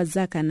Musa wa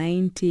zaka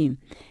 90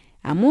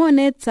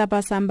 amuonetsa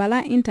pa tsamba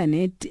la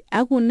intaneti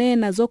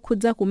akunena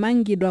zokhudza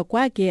kumangidwa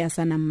kwake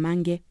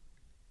asanammange.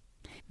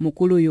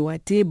 Mukuluyu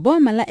wati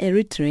boma la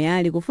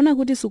Eritrea likufuna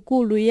kuti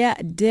sukulu ya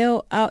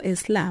Deo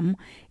al-Islam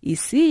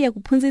isiye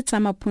kuphunzitsa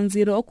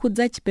maphunziro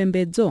okhudza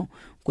chipembedzo,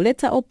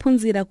 kuletsa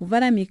ophunzira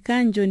kuvala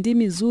mikanjo ndi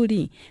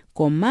mizuli,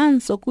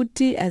 komanso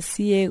kuti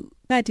asiye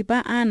kati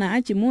pa ana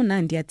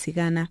achimuna ndi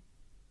atsikana.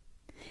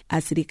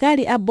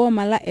 Asilikali a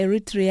boma la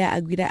Eritrea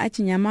agwira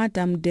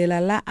achinyamata mdera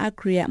la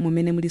Akria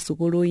mumene muli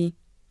sukuluyi.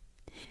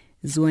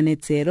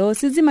 Zionetsero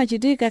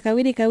sizimachitika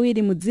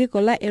kawirikawiri mu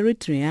dziko la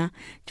Eritrea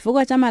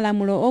chifukwa cha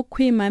malamulo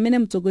okhwima amene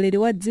mtsogoleri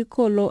wa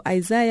dzikolo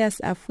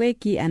Isaias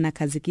Afwerki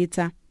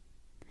anakhazikitsa.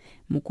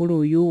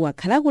 Mukuluyu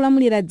wakhala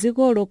kulamulira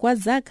dzikolo kwa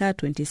zaka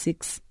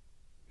 26.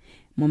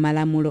 Mu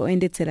malamulo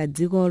oyendetsera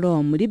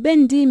dzikolo mulibe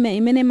ndime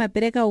imene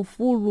mapereka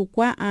ufulu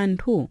kwa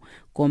anthu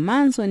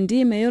komanso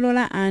ndime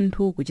yolola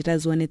anthu kuchita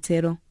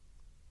zionetsero.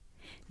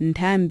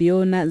 Nthambi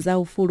yona za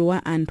ufulu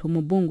wa anthu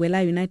mu bungwe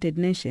la United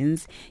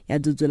Nations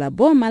yadzudzula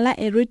boma la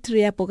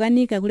Eritrea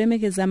pokanika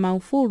kulemekeza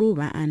maufulu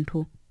wa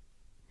anthu.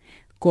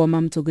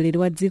 Koma mtsogoleri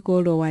wa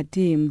dzikolo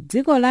wati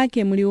mdziko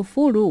lake muli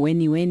ufulu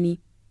weniweni.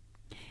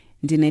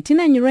 Ndine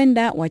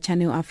Chinyanja wa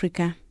Channel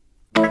Africa.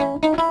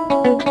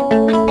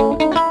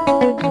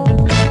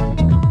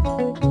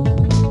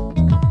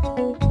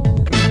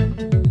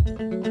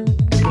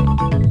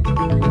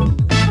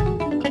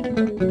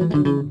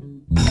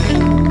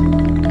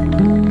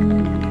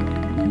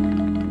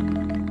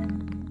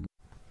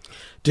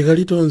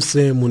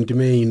 Tikalitonse mu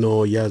ndime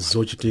ino ya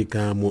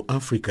zochitika mu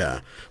Africa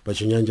pa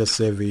Chinyanja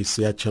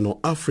service ya Channel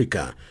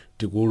Africa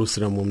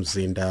tikuwulusira mu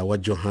mzinda wa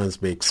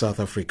Johannesburg, South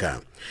Africa.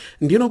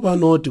 Ndino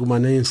pano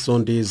tikumanenso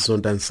ndi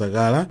Zonda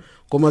Nsakala,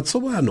 koma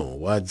tsopano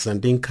wadza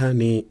ndi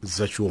nkhani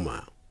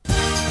zachuma.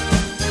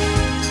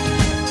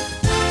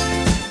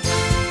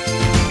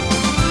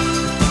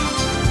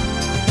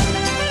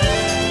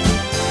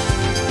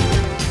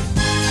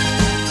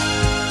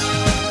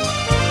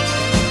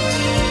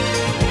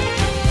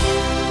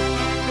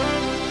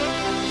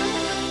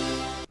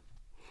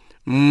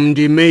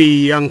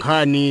 Ndimei ya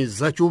nkhani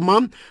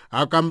zachuma,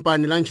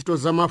 akampani la ntchito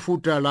za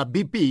mafuta la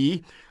BP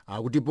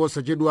akuti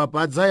posachedwa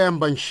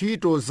padzayamba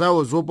ntchito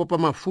zawo zopopa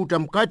mafuta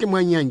mkati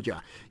mwa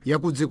nyanja ya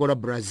ku dziko la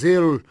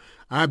Brazil.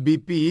 A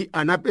BP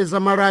anapeza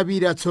malo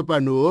awiri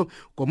atsopano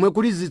komwe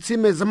kuli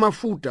zitsime za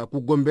mafuta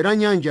kugombera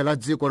nyanja la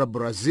dziko la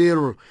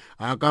Brazil.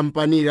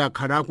 Akampani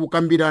akhala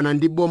akukambirana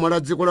ndi boma la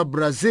dziko la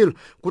Brazil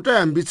kuti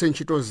ayambitse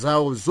ntchito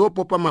zawo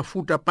zopopa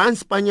mafuta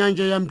pansi pa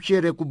nyanja ya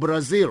mchere ku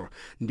Brazil,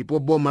 ndipo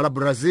boma la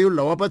Brazil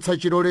lawapatsa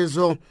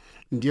chilolezo.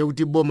 Ndiye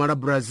kuti boma la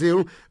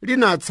Brazil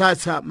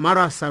linatsatsa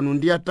mara asanu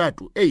ndi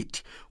atatu 8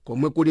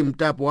 komwe kuli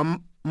mtapo wa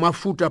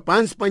mafuta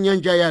pansi pa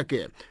nyanja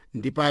yake,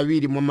 ndipo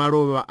awiri mwa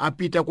malowa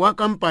apita kwa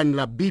kampani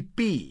la BP.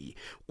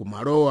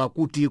 Kumalowa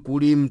kuti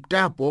kuli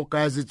mtapo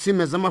ka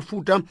zitsime za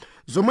mafuta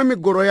zomwe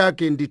migolo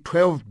yake ndi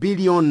 12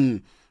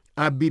 billion.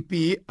 A BP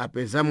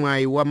apeza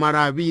mwayi wa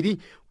mara awiri,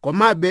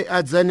 komabe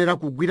adzayenera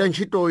kugwira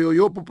ntchitoyo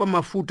yopopa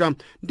mafuta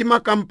ndi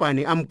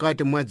makampani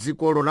amkati mwa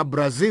dzikolo la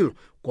Brazil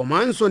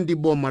komanso ndi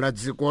boma la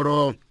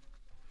dzikolo.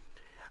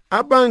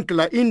 A bank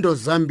la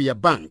Indo-Zambia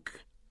Bank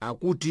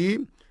akuti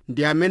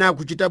ndi amene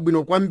akuchita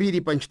bwino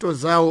kwambiri pa ntchito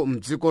zawo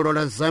mdzikolo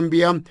la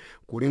Zambia,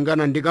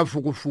 kulingana ndi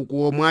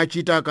kafukufuku omwe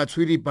achita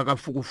akatswiri pa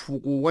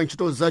kafukufuku wa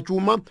ntchito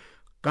zachuma.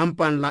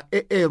 Kampani la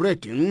AA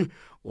Rating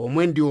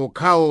omwe ndi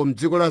okhawo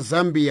mdziko la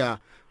Zambia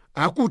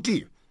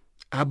akuti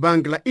a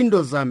bank la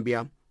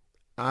Indo-Zambia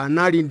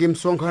anali ndi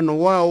msonkhano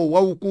wawo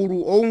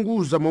waukulu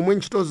ounguza momwe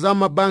ntchito za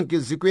mabanki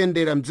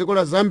zikuyendera mdziko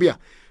la Zambia,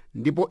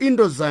 ndipo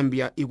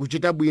Indo-Zambia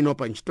ikuchita bwino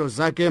pa ntchito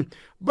zake.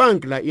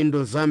 Banki la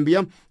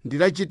Indo-Zambia ndi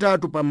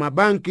lachitatu pa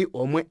mabanki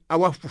omwe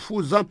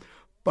awafufuza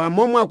pa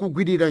momwe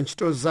akugwirira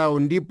ntchito zawo,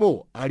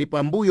 ndipo ali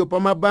pambuyo pa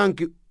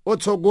mabanki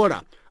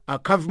otsogola a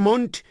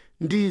Kavmont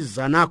ndi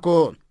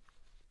Zanaco.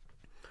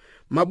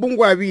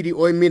 Mabungwe awiri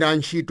oyimira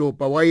ntchito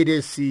pa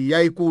wairesi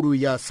yaikulu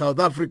ya South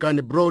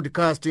African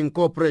Broadcasting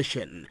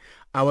Corporation,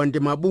 awa ndi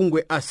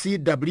mabungwe a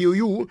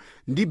CWU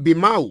ndi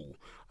BMAU,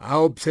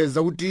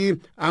 aopseza kuti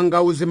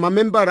angauze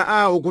mamembala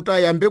awo kuti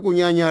ayambe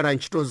kunyanyala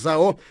ntchito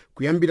zawo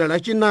kuyambira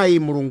lachinayi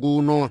mulungu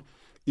uno.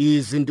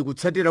 Izi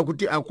ndikutsatira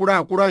kuti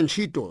akuluakulu a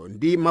ntchito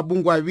ndi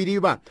mabungwe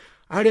awiriwa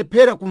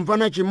alephera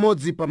kumvana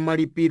chimodzi pa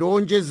malipiro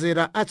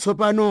onjezera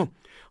atsopano.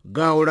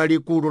 Gawo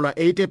lalikulu la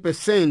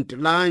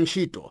 80% la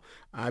antchito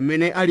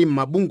amene ali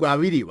m'mabungwe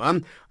awiriwa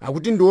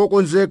akuti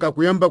ndiwokonzeka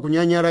kuyamba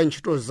kunyanyala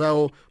ntchito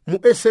zawo mu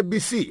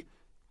SABC.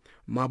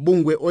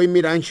 Mabungwe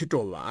oyimira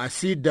antchitowa a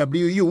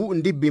CWU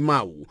ndi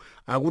BMAU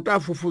akuti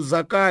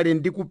afufuza kale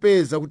ndi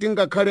kupeza kuti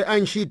ngakhale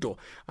antchito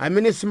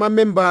amene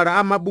simamembala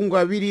a mabungwe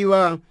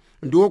awiriwa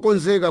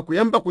ndiwokonzeka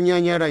kuyamba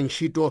kunyanyala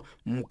ntchito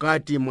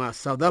mkati mwa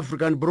South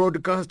African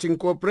Broadcasting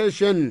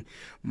Corporation.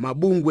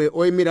 Mabungwe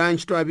oyimira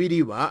antchito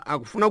awiriwa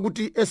akufuna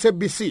kuti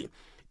SABC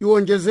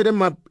iwonjezere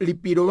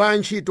malipiro wa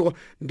antchito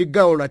ndi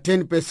gawo la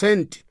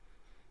 10%.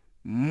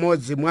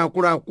 Mmodzi mwa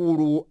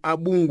akuluakulu a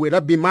bungwe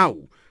la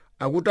BMAU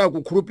akuti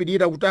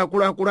akukhulupirira kuti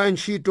akuluakulu a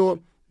ntchito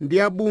ndi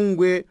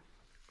abungwe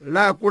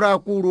la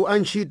akuluakulu a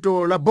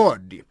ntchito la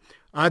board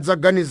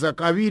adzaganiza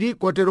kawiri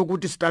kotero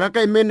kuti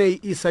sitalaka imeneyi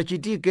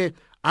isachitike.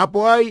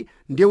 Apo ayi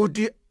ndiye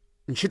kuti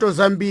ntchito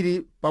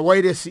zambiri pa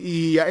wairesi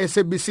iyi ya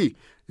SABC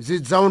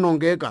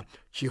zidzawonongeka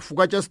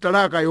chifukwa cha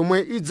sitalaka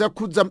yomwe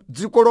idzakhudza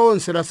dziko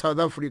lonse la South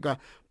Africa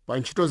pa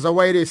ntchito za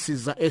wairesi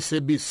za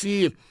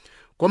SABC.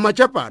 Koma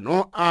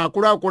chapano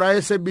akuluakulu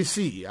a SABC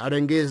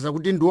alengeza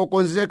kuti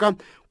ndiwokonzeka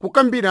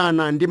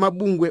kukambirana ndi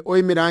mabungwe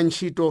oyimira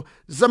antchito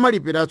za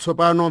malipiro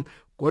atsopano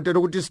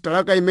kotero kuti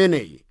sitalaka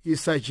imeneyi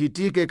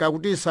isachitike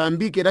kakuti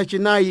isayambike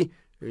lachinayi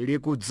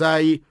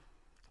likudzayi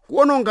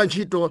kuwononga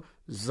ntchito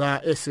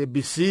za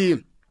SABC.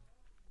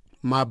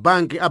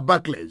 Mabanki a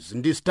Barclays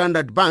ndi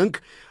Standard Bank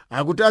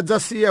akuti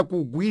adzasiya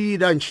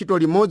kugwirira ntchito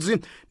limodzi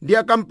ndi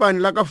akampani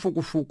la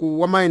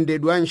kafukufuku wa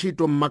mayendedwe a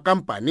ntchito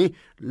m'makampani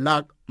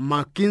la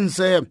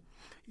McKinsey.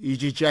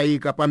 Ichi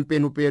chayika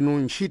pampenupenu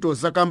ntchito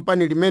za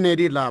kampani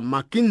limeneli la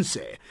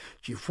McKinsey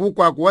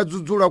chifukwa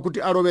akuwadzudzula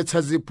kuti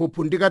alowetsa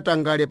ziphuphu ndi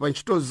katangale pa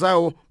ntchito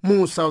zawo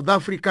mu South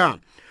Africa.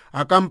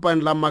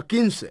 Akampani la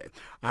McKinsey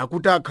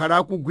akuti akhala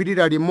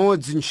akugwirira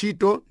limodzi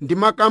ntchito ndi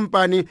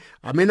makampani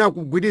amene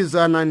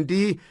akugwirizana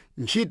ndi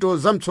ntchito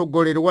za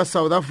mtsogoleri wa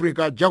South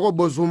Africa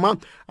Jacob Zuma,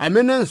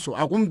 amenenso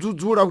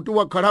akumdzudzula kuti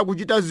wakhala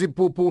akuchita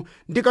ziphuphu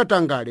ndi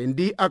katangale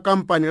ndi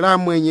akampani la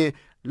amwenye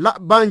la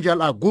banja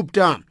la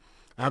Gupta.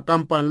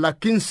 Akampani la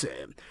Kinsey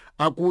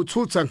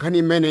akutsutsa nkhani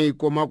imeneyi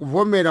koma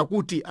kuvomera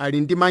kuti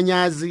ali ndi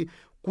manyazi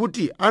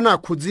kuti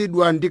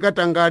anakhudzidwa ndi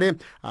katangale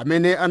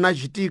amene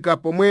anachitika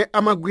pomwe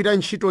amagwira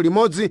ntchito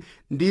limodzi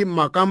ndi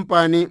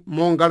makampani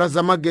monga la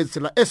zamagetsi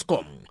la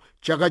Eskom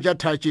chaka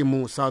chathachi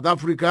mu South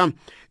Africa.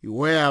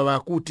 Iwowa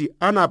kuti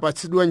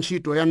anapatsidwa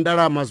ntchito ya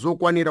ndalama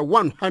zokwanira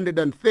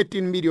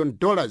 $113 million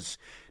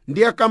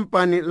ndi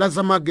akampani la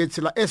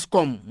zamagetsi la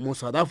Eskom mu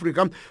South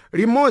Africa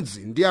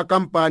limodzi ndi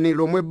akampani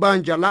lomwe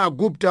banja la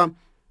Gupta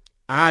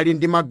ali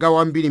ndi magawo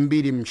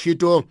ambirimbiri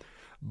mntchito.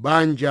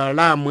 Banja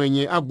la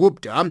mwenye a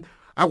Gupta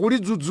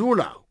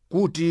akulidzudzula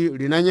kuti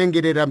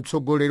linanyengerera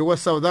mtsogoleri wa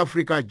South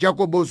Africa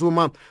Jacob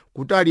Zuma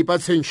kuti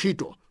alipatse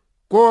ntchito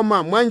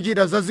koma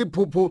mwanjira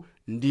zaziphuphu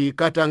ndi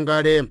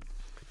katangale.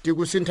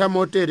 Tikusintha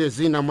motere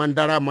zina mwa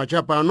ndalama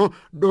chapano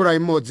dola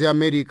imodzi ya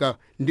America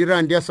ndi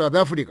randi ya South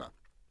Africa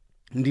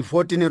ndi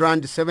 14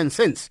 rand 7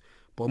 cents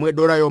pomwe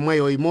dola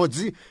yomweyo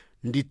imodzi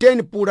ndi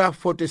 10 pula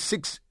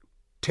 46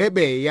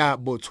 thebe ya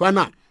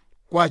Botswana.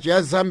 Kwacha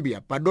ya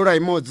Zambia pa dola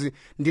imodzi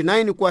ndi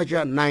 9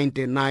 kwacha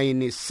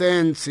 99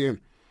 cents.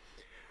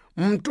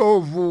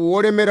 Mtovu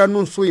wolemera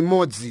nunsu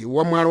imodzi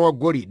wa mwalo wa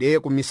golide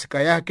ku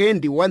misika yake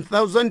ndi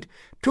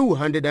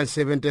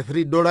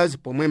 $1,273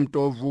 pomwe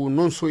mtovu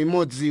nunsu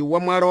imodzi wa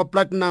mwalo wa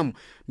platinum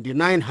ndi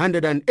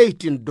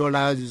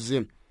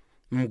 $918.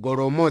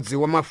 Mgolo umodzi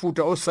wa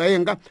mafuta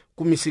osayenga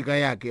ku misika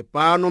yake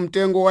pano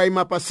mtengo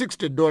waima pa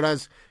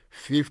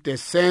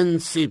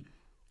 $60.50.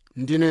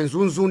 Ndine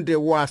Nzunzunde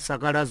wa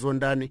Sakalazo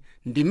Ndani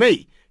ndi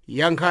Mei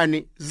ya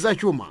nkhani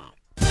zachuma.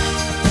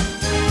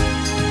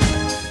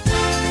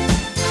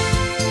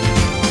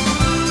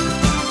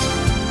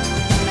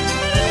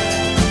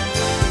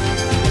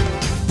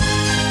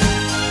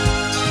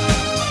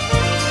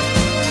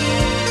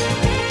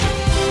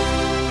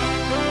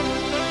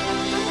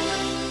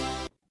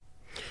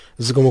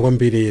 Zikomo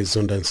kwambiri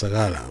Zonda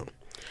Nsakala.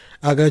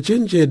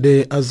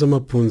 Akachenjede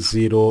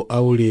azamaphunziro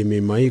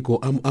aulimi maiko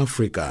amu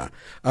Africa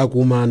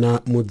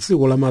akumana mu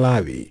dziko la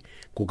Malawi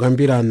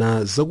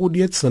kukambirana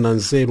zakudyetsana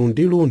nzeru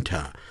ndi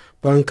luntha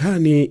pa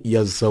nkhani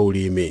ya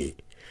zaulimi.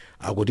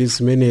 Akuti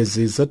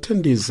zimenezi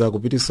zathandiza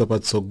kupititsa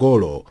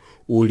patsogolo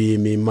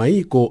ulimi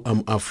maiko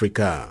amu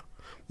Africa.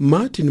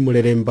 Martin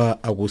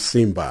Muleremba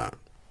akusimba.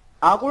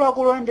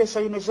 Akuluakulu oyendetsa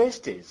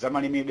university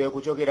zamalimidwe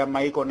kuchokera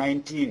maiko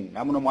 19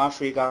 amuno mu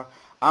Africa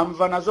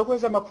amvana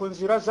zokweza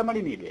maphunziro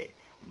azamalimidwe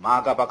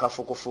maka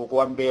pakafukufuku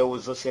wa mbewu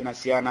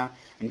zosiyanasiyana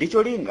ndi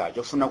cholinga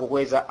chofuna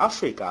kukweza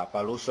Africa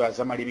paluso ya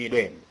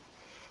zamalimidwe.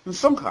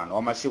 Msonkhano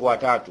wa masiku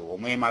atatu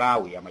omwe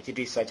Malawi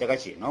amachitisa chaka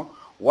chino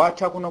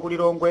watha kuno ku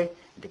Lilongwe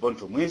ndipo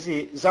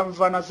nthumwizi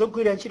zamvana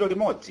zogwira ntchito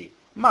limodzi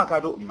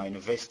makatu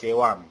m'mayunivesiti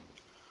 1.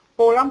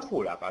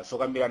 Polankhula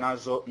kasokambira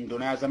nazo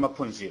nduna ya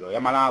zamaphunziro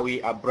ya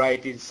Malawi a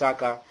Bright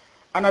Nsaka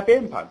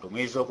anapempha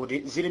ndumizo kuti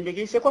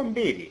zilimbikise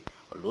kwambiri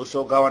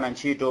luso gawana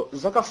ntchito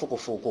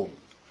zakafukufuku.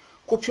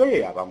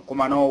 Kupyolera pa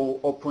mkumanowu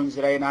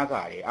ophunzira ena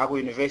akale aku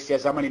University ya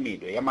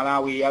Zamalimidwe ya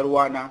Malawi ya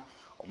Ruwana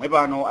omwe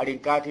pano ali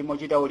mkati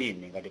mochita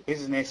ulimi ngati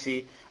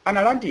bizinesi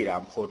analandira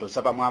mphoto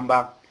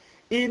zapamwamba.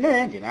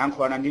 Ine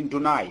ndinayankhulana ndi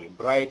ndunayi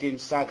Bright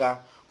Nsaka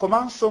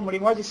komanso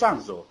mulimi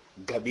wachisanzo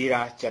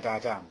Gabira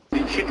Chatata.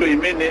 Ntchito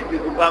imene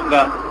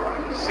ikupanga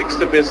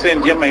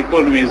 60% ya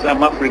ma-economies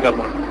am Africa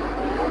muno.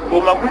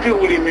 Koma kuti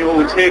ulimi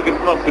utheke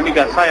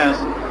kumafunika science,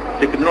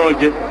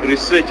 technology,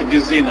 research ndi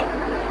zina.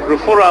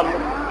 Reform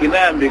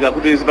inayambika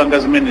kuti izipanga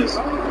zimenezi.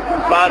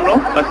 Pano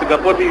pafika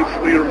poti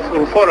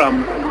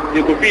reform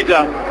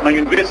ikupita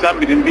ma-university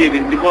ambirimbiri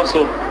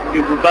ndiponso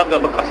ikupanga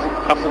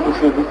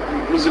kafukufuku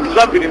muzinthu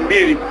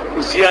zambirimbiri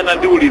kusiyana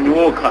ndi ulimi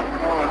wokha.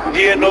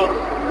 Ndiyeno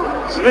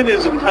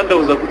zimenezi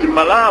zikutanthauza kuti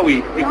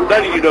Malawi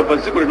ikudalilidwa pa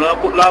dziko lino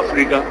la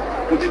Africa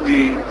kuti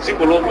ndi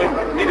dziko lomwe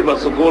lili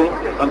patsogolo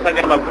pa nkhani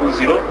ya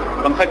maphunziro,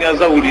 pa nkhani ya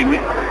zaulimi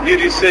ndi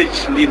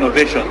research ndi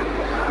innovation.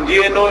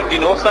 Ndiyeno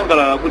ndine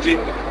osangalala kuti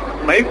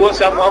maiko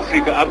onse amu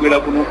Africa abwera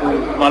kuno ku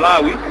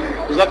Malawi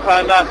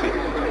kuzakhala nafe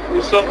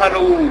usonkhano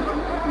uwu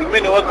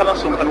limene wakhala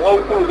msonkhano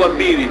waukulu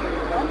kwambiri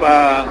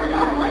pa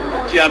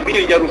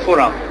chiyambire cha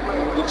Reform.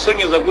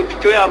 Kusonyeza kuti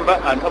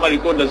choyamba anthu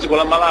amalikonda dziko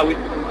la Malawi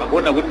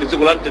akuona kuti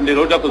dziko la mtendere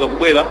lodakoza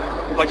kubwera.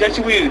 Koma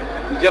chachiwiri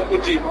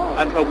njakuti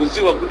anthu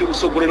akudziwa kuti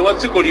usogoleri wa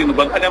dziko lino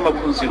pa nkhani ya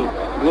maphunziro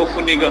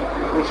ndiwofunika.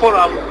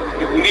 Reform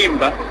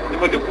ikulimba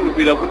ndipo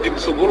ndikhulupirira kuti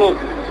kusogoloko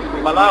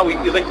Malawi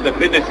izachita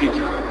benefit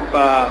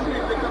pa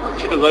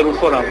ntchito za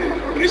Reform.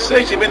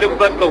 Research imene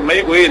kupanga ku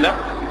maiko ena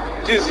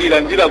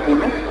tizilandira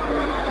kuno,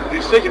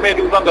 research imene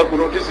tikupanga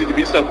kuno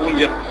tizilibisa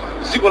kunja.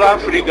 Dziko la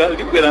Africa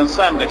ligwera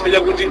msanga chifukwa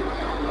chakuti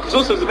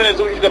zonse zimene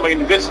zikuchitika ma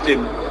university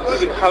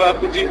zizikhala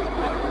kuti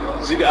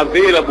zili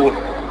available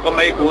kwa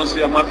maiko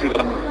onse amu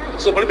Africa.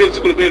 So palibe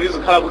dziko limene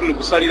lizikhala kuti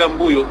likusalira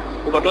mbuyo,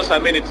 koma tonse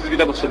amene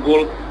tizipita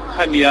patsogolo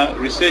nkhani ya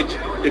research,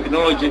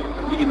 technology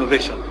ndi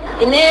innovation.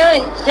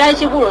 Ineyo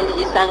chachikulu ndi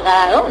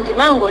chisangalalo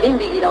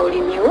ndimangolimbikira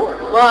ulimiwu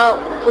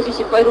kuti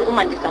chifukwa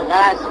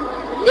kumandisangalatsa.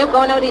 Ndiye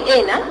kukaona kuti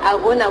ena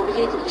akuona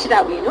kuti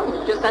kuchita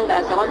bwino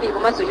chosangalatsa kwambiri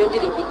komanso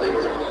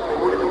chondilimbikitsa.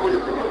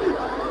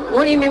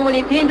 Mulimi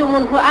muli phindu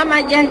munthu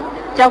amadya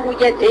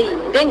chakudya daily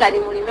ndengati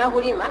mulimi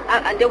akulima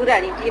ande kuti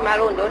ali ndi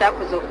malonda kuti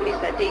akhoza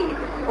kugulitsa daily.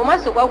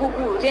 Komanso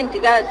kwakukulu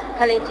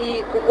tikakhale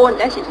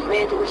tikukonda chinthu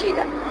chimene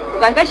tikuchita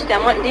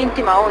ukangachita ndi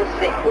mtima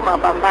onse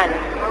umapambana.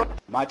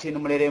 Martin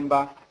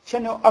Mleremba,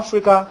 Channel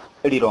Africa,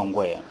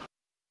 Lilongwe.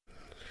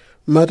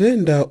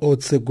 Matenda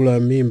otsegula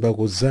mimba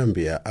ku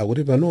Zambia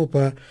akuti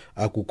panopa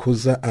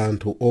akukhuza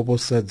anthu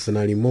oposa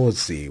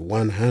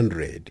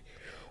 100.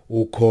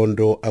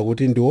 Ukhondo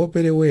akuti ndi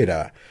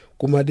woperewera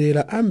ku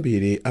madera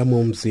ambiri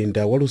amu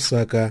mzinda wa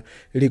Lusaka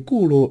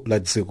likulu la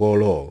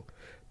dzikolo.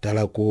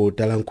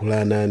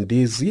 Talankhulana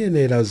ndi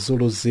ziyenera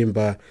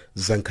zoluzimba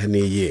za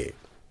nkhaniyi.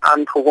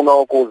 Anthu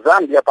kuno ku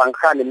Zambia pa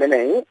nkhani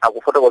imeneyi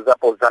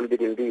akufotokozapo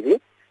zambirimbiri.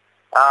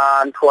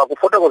 Anthu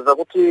akufotokoza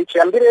kuti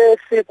chiyambire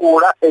siku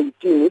la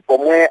 18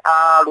 pomwe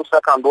a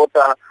Lusaka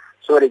Ndota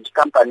Storage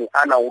Company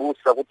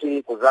anaulusa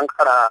kuti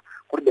kuzankhala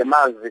kulibe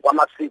madzi kwa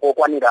masiku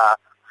okwanira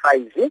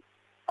 5.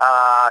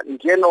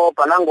 Njeno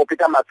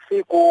panangopita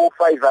masiku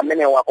 5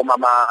 amenewa koma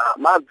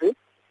madzi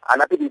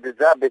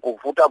anapitirizabe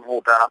kuvuta.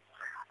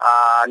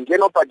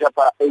 Njeno paja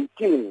pa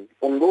 18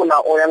 unduna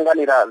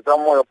oyanganira za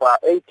moyo pa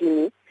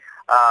 18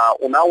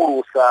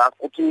 unaulusa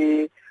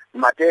kuti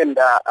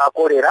matenda a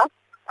kolera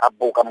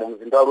abuka mu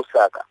mzinda wa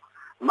Lusaka.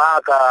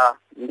 Maka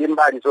ndi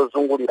mbali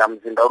zozungulira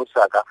mzinda wa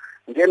Lusaka.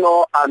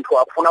 Njeno anthu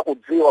akufuna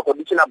kudziwa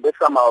kodi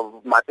chinabwesa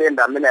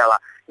matenda amenewa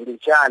ndi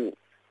chani.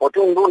 Poti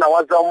unduna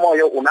wa za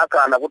moyo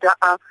unakana kuti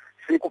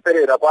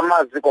sikuperera kwa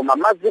madzi koma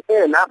madzi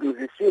ena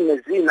mzisime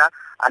zina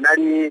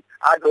anali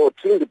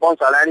adoti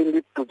ndiponso anali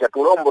ndi tuja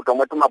tulombo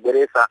tomwe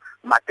tumabweresa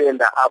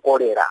matenda a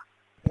kolera.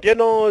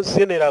 Ndiyeno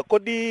ziyenera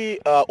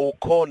kodi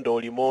ukhondo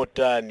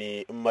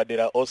limotani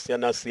m'madera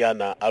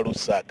osiyanasiyana a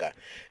Lusaka.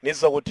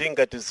 Niza kuti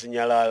ngati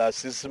zinyalala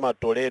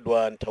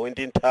sizimatoledwa nthawi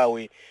ndi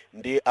nthawi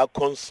ndi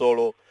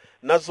akhonsolo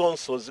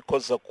nazonso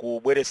zikhoza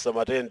kubweresa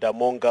matenda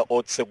monga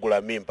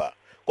otsegula mimba.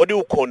 Kodi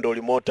ukhondo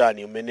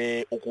limotani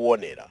umene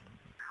ukuonera?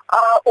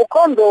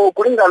 Ukhondo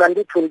kulingana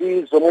ndithu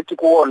ndi zomwe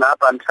tikuona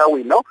pa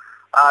nthawi ino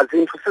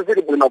zinthu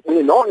sizili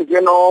bwinobwino.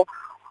 Njeno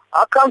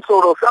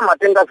akhansolo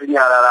samatenga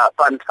zinyalala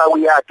pa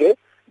nthawi yake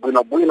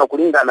bwinobwino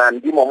kulingana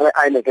ndi momwe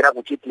ayenekera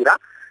kuchitira.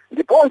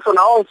 Ndiponso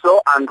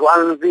naonso anthu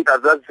anzika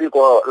za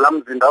dziko la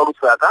mzinda wa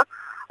Lusaka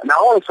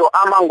naonso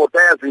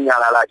amangotaya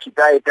zinyalala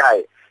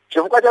chitayetaye.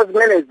 Chifukwa cha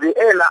zimenezi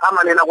ena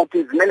amanena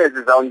kuti zimenezi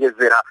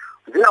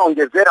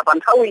zinaonjezera pa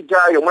nthawi ija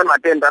yomwe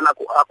matenda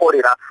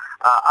akolera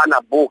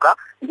anabuka.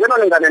 Njeno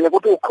ninganene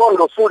kuti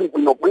ukhondo suli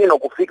bwinobwino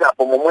kufika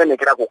pomwe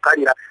muyenekera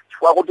kukhalira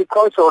chifukwa kuti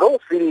khonsolo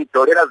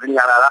silitolera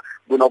zinyalala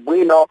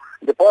bwinobwino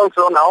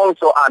ndiponso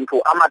naonso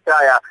anthu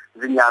amataya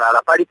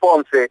zinyalala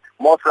paliponse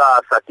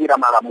mosasatira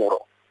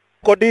malamulo.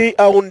 Kodi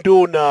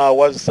aunduna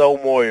wa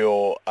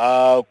zaumoyo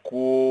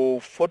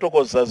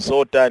akufotokoza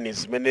zotani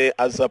zimene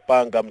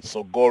azapanga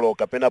mtsogolo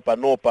kapena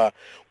panopa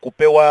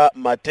kupewa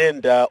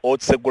matenda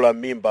otsegula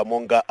mimba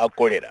monga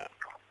akolera?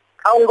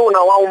 Aunduna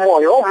wa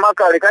umoyo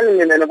makale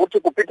kaninene kuti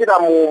kupitira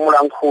mu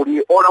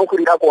mulankhuli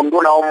olankhulira ko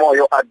nduna wa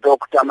umoyo a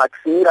Dr.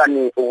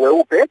 Maximilian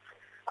Weupe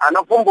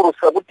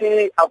anavumbulusa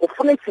kuti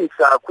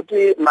akufunisisa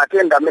kuti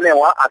matenda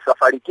amenewa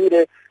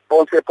asafalikire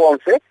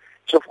ponse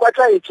chifukwa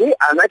cha ichi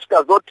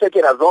anachita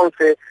zothekera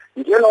zonse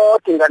ngeno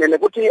tinganene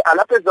kuti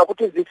anapeza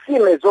kuti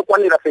zisime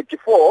zokwanira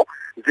 34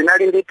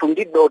 zinali nditu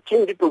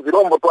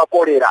zirombo twa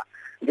kolera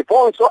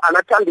ndiponso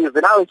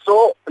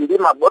anathandiziranso ndi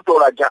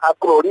mabotola ja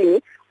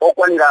chlorine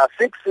okwanira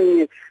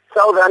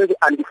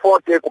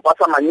 6,040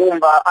 kupasa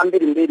manyumba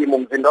ambirimbiri mu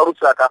mzinda wa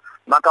Lusaka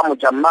makamu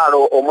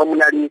jamalo omwe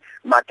munali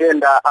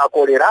matenda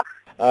akolera.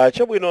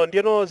 Chabwino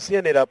ndiyeno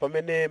ziyenera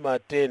pamene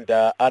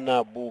matenda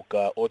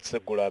anabuka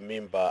otsegula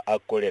mimba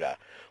akolera.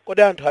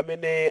 Kodi anthu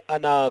amene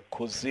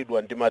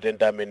anakhuzidwa ndi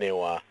matenda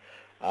amenewa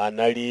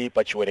anali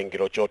pa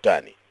chiwerengero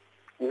chotani?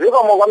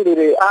 Zikomo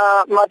kwambiri.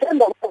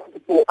 Matenda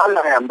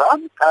anayamba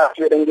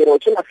chiwerengero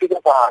chinafika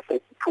pa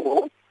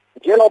 32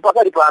 ndiyeno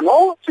pakali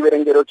pano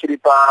chiwerengero chili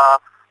pa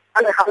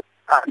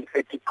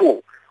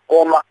 132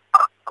 koma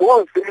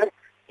konse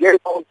yero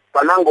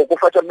panango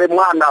kufa chabe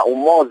mwana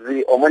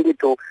umozi omwe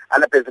nditu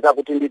anapezeka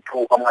kuti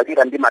nditu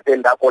amwalira ndi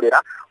matenda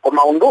akolera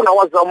koma unduna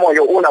wa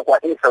zaumoyo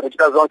unakwanisa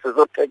kuchita zonse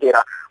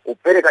zothekera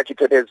kupereka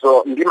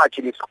chitetezo ndi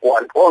machiliso kwa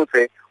anthu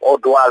onse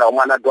odwala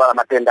omwe anadwala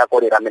matenda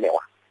akolera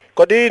amenewa.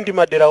 Kodi ndi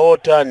madera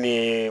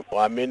otani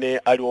amene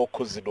ali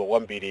okhuzidwa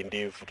kwambiri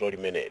ndi vuto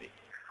limeneli?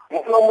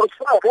 Muno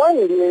Lusaka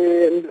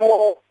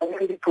ndimo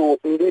nditu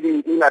ndiri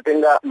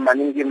inatenga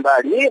maningi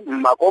mbali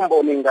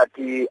makomboni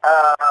ngati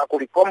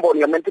kuli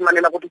komboni yomwe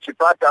timanena kuti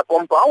Chipata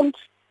compound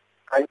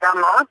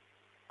Kanyama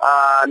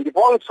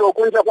ndiponso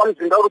kunja kwa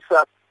mzinda wa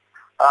Lusaka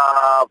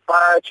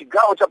pa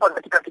chigawo cha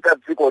pakati katika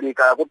dziko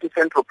lika kuti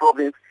Central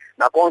Province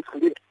na konso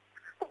nditu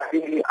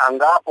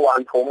angapo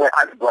anthu omwe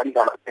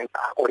adwalira matenda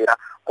akolera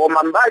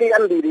koma mbali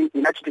yambiri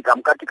inachitika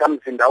mkati ka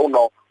mzinda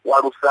uno wa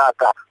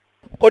Lusaka.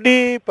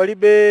 Kodi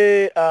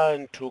palibe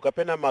anthu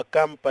kapena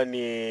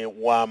makampani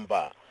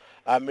wamba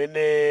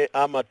amene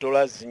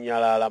amatola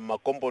zinyalala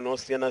makomboni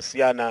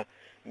osiyana-siyana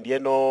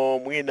ndiyeno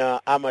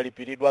mwina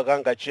amalipiridwa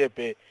kanga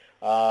chepe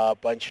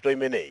pa ntchito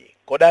imeneyi?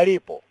 Kodi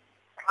alipo?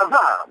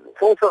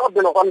 Fonse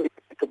obino kwambiri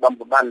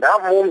tubambubanda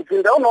mu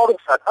mzinda uno wa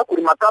Lusaka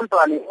kuli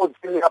makampani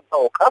odzimira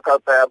paokha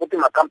kaya kuti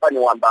makampani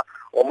wamba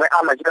omwe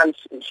amachita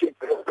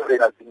ntchito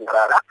yotolera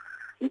zinyalala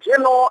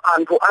njeno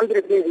anthu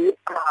ambiri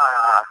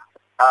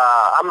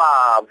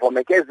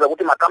amavomekeza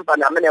kuti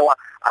makampani amenewa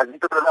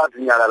azitolera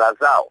zinyalala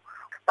zawo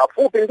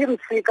pafupi ndi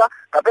msika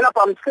kapena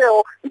pa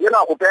mseo ndiyeno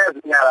akutaya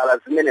zinyalala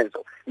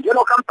zimenezo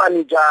ndiyeno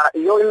kampani ja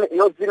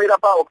yozimira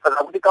pawo kana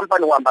kuti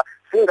kampani wamba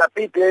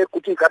singapite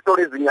kuti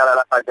ikatole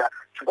zinyalala paja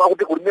chifukwa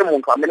kuti kulibe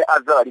munthu amene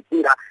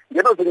adzalipira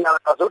ndiyeno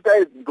zinyalala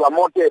zotayidwa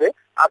motere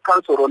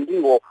akansolo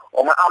ndiwo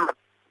omwe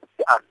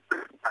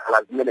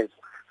zinyalala zimenezo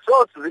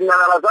so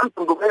zinyalala za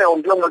mtundu umenewo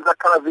ndiyo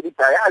zakhala zili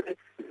tayali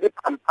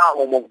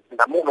zipampamo mu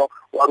mzinda muno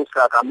wa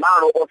Lusaka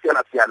malo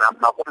osiyana-siyana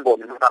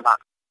makomboni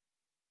mutamaka.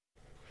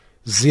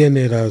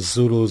 Ziyenera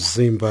Zulu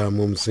Zimba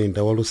mu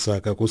mzinda wa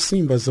Lusaka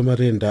kusimba za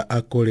matenda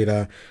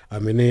akolera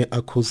amene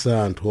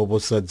akhuza anthu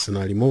oposa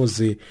dzina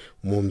limodzi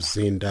mu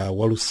mzinda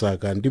wa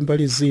Lusaka ndi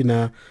mbali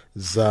zina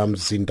za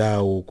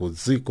mzindawu ku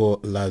dziko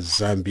la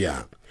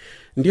Zambia.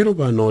 Ndiyeno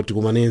pano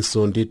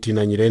tikumanenso ndi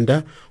Tina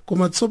Nyirenda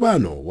koma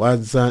tsopano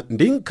wadza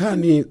ndi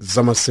nkhani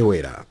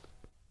zamasewera.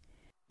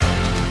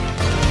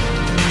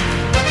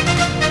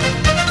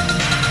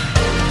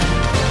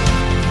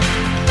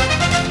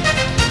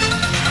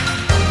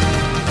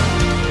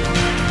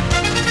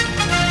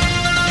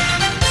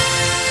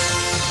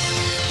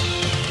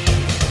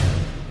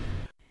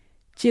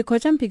 Chikho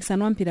cha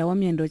mpikisano wa mpira wa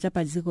miyendo cha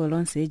pa dziko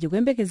lonse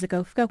chikuyembekezeka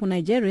kufika ku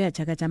Nigeria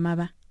chaka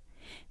chamaba.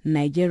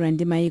 Nigeria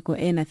ndi maiko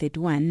ena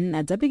 31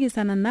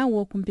 adzapikisana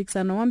nawo ku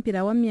mpikisano wa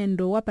mpira wa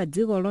miyendo wa pa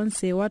dziko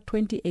lonse wa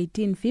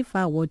 2018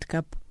 FIFA World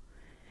Cup.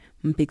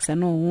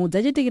 Mpikisanowu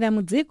udzachitikira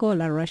mu dziko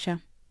la Russia.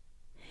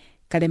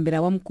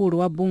 Kalembera wamkulu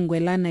wa bungwe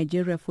la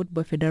Nigeria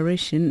Football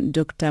Federation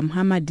Dr.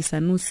 Muhammad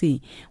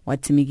Sanusi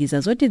watsimikiza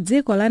zoti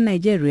dziko la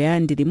Nigeria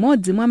ndi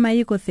limodzi mwa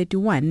maiko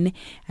 31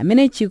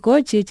 amene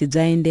chikochi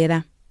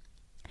chidzayendera.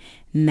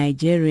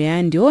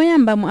 Nigeria ndi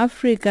oyamba mu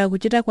Africa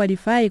kuchita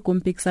qualify ku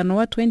mpikisano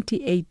wa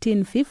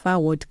 2018 FIFA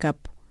World Cup.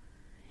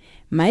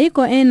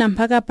 Maiko ena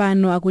mpaka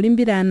pano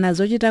akulimbirana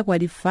zochita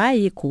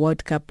qualify ku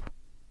World Cup.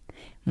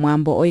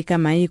 Mwambo oika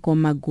maiko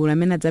magulu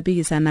amene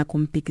adzapikisana ku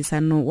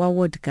mpikisano wa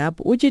World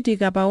Cup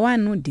uchitika pa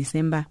 1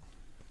 December.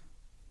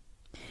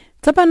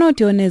 Tsopano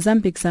tioneza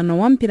mpikisano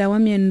wa mpira wa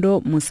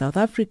miyendo mu South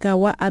Africa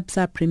wa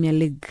Absa Premier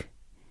League.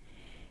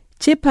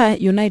 Chipa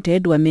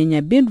United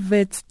wamenya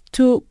Bidvest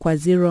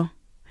 2-0.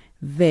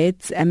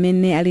 Vets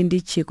amene ali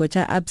ndi chiko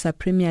cha Absa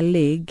Premier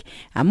League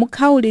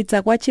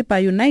amukhaulitsa kwa Chipa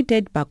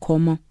United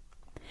pakhomo.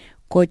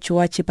 Coach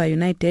wa Chipa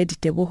United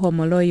Tebuho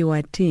Moloi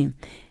wati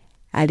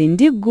ali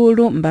ndi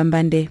gulu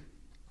mbambande.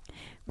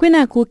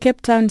 kwinaku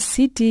Cape Town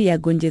City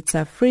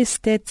yagonjetsa Free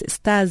State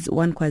Stars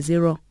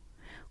 1-0.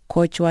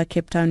 Coach wa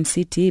Cape Town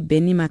City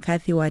Benny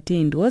McCarthy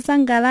wati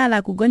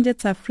ndiwosangalala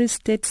kugonjetsa Free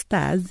State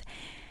Stars,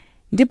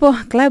 ndipo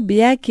klabu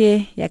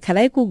yake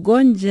yakhala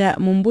ikugonja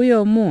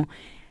mumbuyomu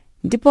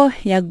ndipo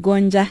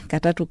yagonja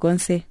katatu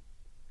konse.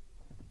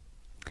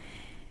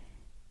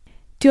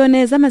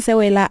 Tione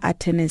zamasewera a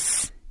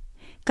tennis.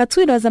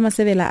 Katswiri wa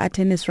zamasewera a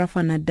tennis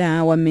Rafa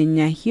Nadal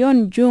wamenya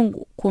Hyun Jung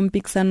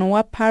kumpikisano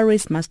wa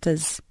Paris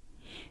Masters.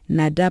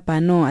 Nadal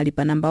pano ali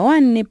pa number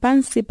 1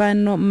 pansi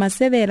pano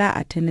masewera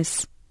a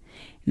tennis.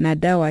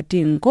 Nadal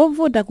wati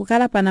ngovuta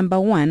kukala pa number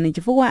 1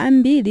 chifukwa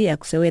ambiri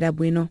akusewera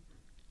bwino.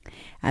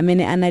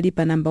 Amene anali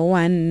pa number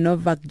 1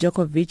 Novak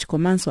Djokovic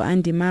komanso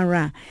Andy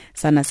Murray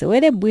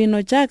sanasewere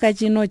bwino chaka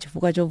chino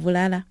chifukwa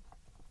chovulala.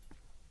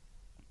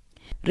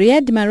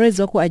 Riyad Mahrez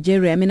wa ku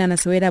Algeria amene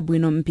anasewera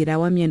bwino mpira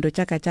wa miyendo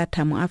chaka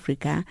chatha mu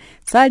Africa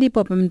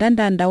salipo pa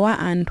mndandanda wa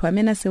anthu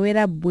amene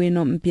asewera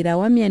bwino mpira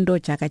wa miyendo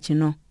chaka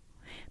chino.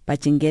 Pa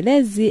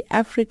Chingelezi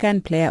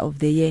African Player of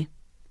the Year.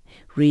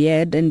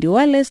 Riyad ndi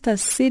wa Leicester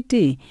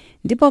City,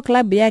 ndipo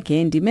klabu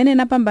yake ndimene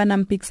napambana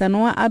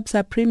mpikisano wa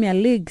Absa Premier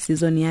League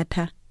season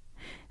yatha.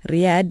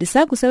 Riyad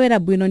sakusewera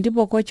bwino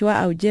ndipo kochi wa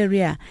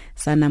Algeria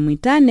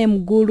sanamwitane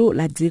mgulu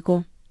la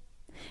dziko.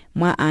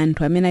 Mwa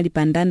anthu amene ali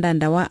pa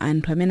ndandanda wa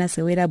anthu amene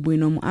asewera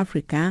bwino mu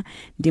Africa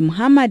ndi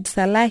Mohamed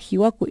Salah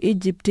wa ku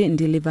Egypt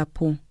ndi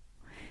Liverpool.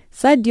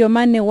 Sadio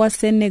Mane wa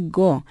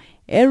Senegal,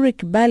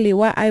 Eric Bailly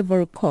wa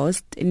Ivory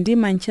Coast ndi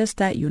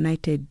Manchester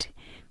United.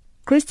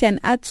 Christian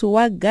Atsu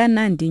wa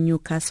Ghana ndi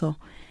Newcastle.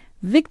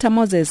 Victor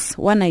Moses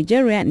wa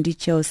Nigeria ndi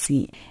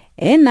Chelsea.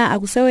 Ena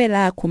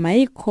akusewera ku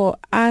maiko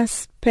a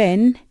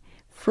Spain,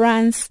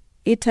 France,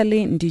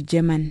 Italy ndi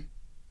German.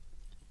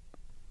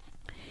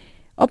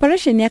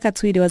 Operation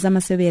yakatswiri wa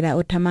zamasewera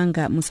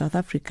othamanga mu South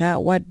Africa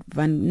Ward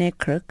van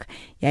Niekerk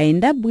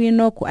yaenda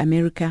bwino ku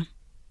America.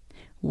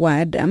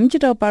 Ward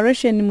amchita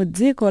operation mu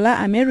dziko la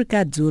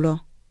America dzulo.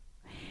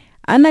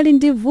 Anali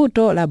ndi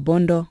vuto la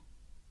bondo.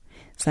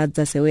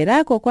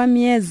 Sadzasewerako kwa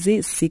miyezi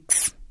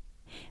 6.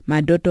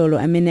 Madotolo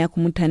amene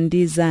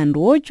akumuthandiza ndi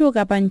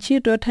ochuka pa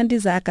ntchito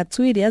yothandiza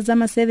akatswiri a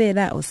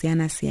zamasewera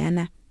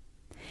osiyanasiyana.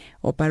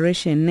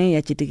 Operation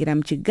yachitikira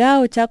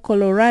mchigawo cha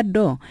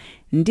Colorado,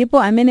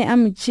 ndipo amene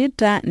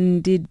amuchita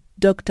ndi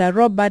Dr.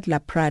 Robert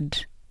Laprade.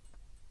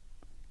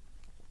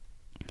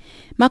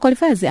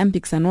 Makwalifazi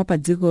ampikisano pa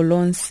dziko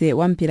lonse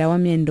wa mpira wa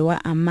miyendo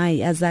wa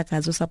amayi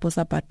azaka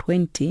zosaposa pa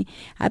 20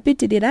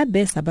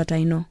 apitirirabe sabata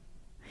ino.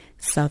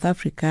 South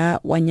Africa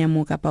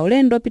wanyamuka pa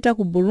ulendo pita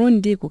ku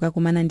Burundi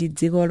kukakumana ndi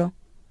dzikolo.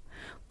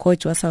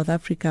 Coach wa South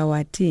Africa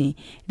wati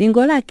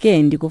lingo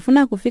lake ndi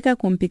kufuna kufika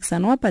ku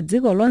mpikisano wa pa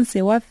dziko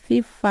lonse wa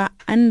FIFA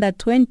Under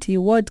 20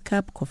 World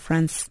Cup ku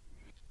France.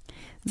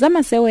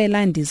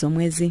 Zamasewera ndi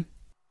zomwezi.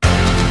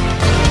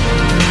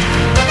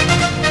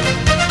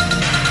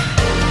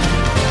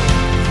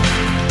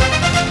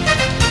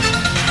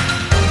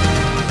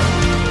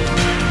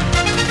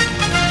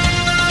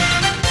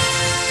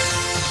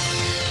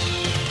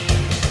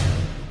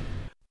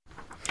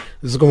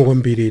 Zikomo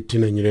kwambiri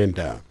Tina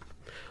Nyirenda.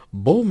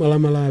 Boma la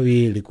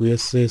Malawi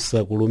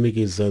likuyesesa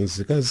kulumikiza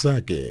nzika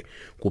zake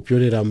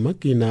kupyolera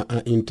makina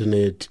a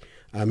internet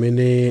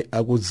amene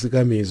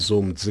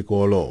akudzikamizo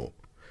mdzikolo.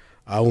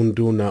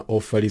 Aunduna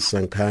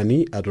ofalisa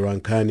nkhani, atola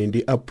nkhani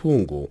ndi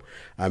aphungu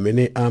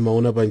amene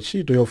amaona pa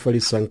ntchito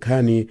yofalisa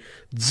nkhani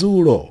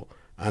dzulo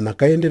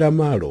anakayendera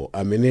malo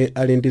amene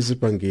ali ndi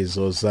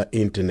zipangizo za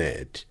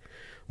internet.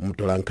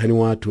 Mtolankhani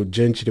wathu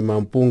Jenchiri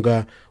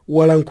Mampunga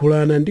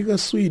walankhulana ndi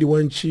kaswiri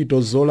wa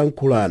ntchito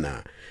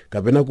zolankhulana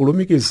kapena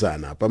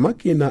kulumikizana pa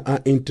makina a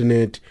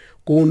internet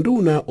ku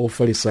unduna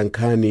ofalisa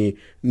nkhani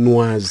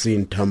Nwazi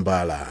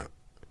Nthambala.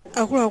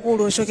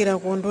 Akuluakulu ochokera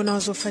ku unduna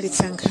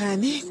zofalitsa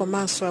nkhani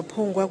komanso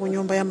aphungu aku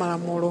nyumba ya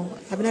malamulo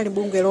amene ali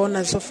bungwe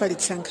loona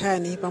zofalitsa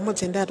nkhani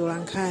pamodzi ndi atola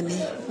nkhani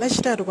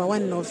lachitatu pa 1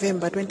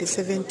 Novemba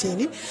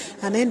 2017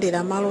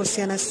 anayendera malo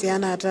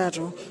osiyanasiyana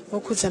atatu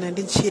okhudzana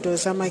ndi ntchito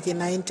za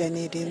makina a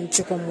intaneti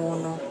mdziko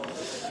muno.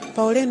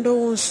 Pa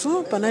ulendo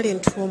unso panali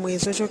nthumwi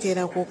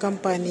zochokera ku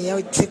kampani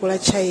ya dziko la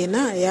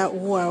China ya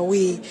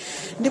Huawei,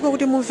 ndipo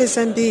kuti mumve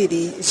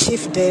zambiri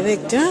Chief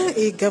Director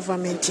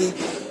e-Government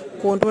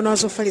ku unduna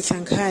zofalitsa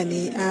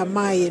nkhani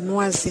amayi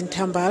Nwazi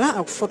Nthambala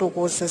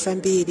akufotokoza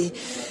zambiri.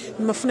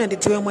 Mafuna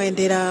ndidziwe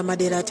mwayendera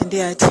madera ati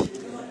ndi ati.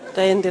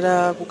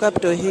 Tayendera ku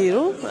Capitol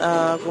Hill,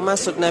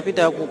 komanso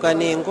tinapita ku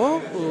Kanengo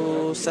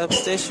ku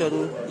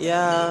substation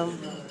ya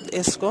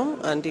Eskom,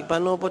 andi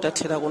panopo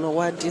tathera kuno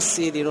wa DC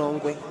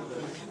Lilongwe.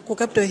 Ku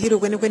Capitol Hill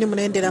kwenikweni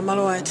munayendera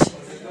malo ati?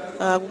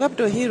 Ku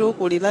Capitol Hill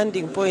kuli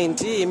landing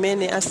point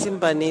imene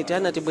asimbaneti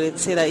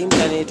anatibweretsera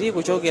intaneti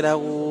kuchokera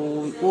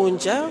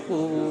kunja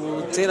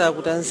kudzera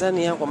ku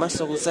Tanzania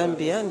komanso ku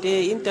Zambia,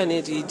 ndi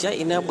intaneti ija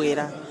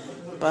inabwera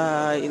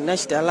pa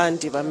inachita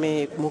land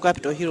pame mu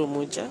Capitol Hill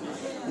muja,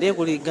 ndi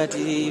kuli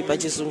ngati pa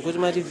chizungu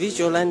timati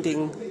virtual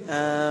landing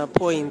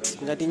point,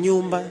 ngati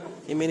nyumba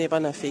imene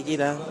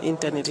panafikira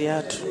intaneti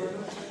yathu.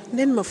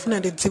 Ndeni mafuna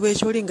ndidziwe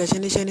cholinga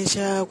chenicheni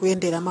cha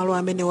kuyendera malo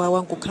amene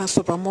wawa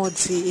nkukhalanso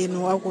pamodzi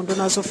inu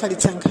akunduna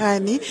zofalitsa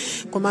nkhani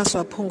komanso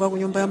aphungu aku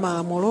nyumba ya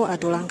malamulo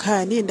atola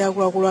nkhani ndi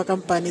akuluakulu a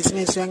kampani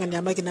zimene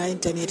zoyang'anira makina a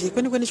intaneti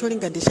kwenikweni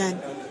cholinga ndi chani?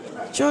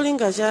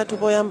 Cholinga chathu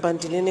poyamba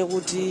ndinene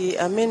kuti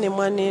amene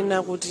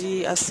mwanena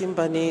kuti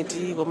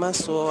asimbaneti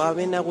komanso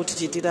amene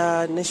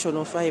akutichitira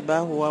national fiber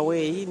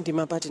Huawei ndi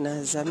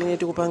mapartners amene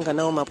tikupanga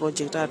nawo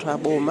maproject athu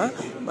aboma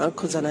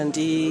akhudzana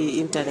ndi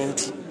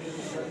intaneti.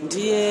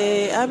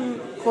 Ndiye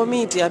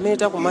komiti amene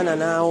takumana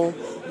nawo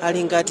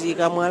ali ngati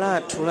kamwala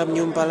athu la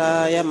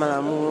mnyumba ya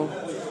malamulo.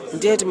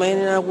 Ndiye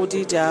timayenera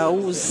kuti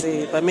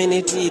tiauze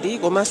pamene tili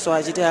komanso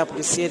achite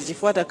appreciate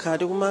chifukwa takhala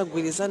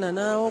tikumagwirizana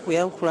nawo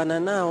kuyankhulana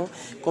nawo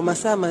koma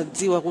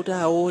samadziwa kuti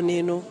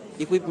aoneno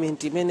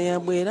equipment imene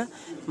yabwera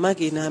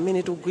makina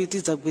amene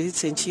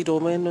tidzagwiritse ntchito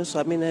omenonso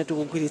amene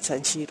tikugwiritsa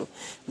ntchito.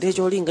 Ndiye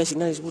cholinga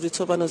chinali kuti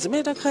tsopano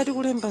zimene takhala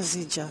tikulemba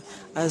zija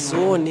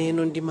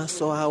azioneno ndi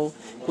maso awo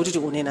kuti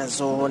tikunena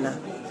zoona.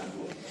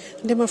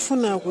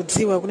 Ndimafuna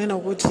kudziwa kunena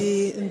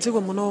kuti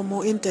mdziko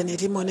munomo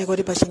intaneti imaoneka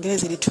kuti pa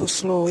Chingerezi ili too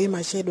slow,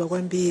 imachedwa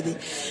kwambiri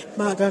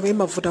maka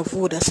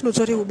imavutavuta.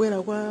 Sinozoti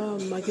kubwera kwa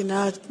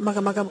makina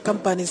maka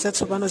kampani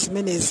zatsopano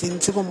zimenezi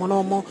mdziko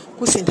munomo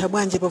kusintha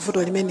bwanji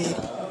pavuto limeneli?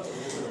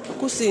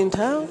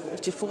 Kusintha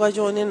chifukwa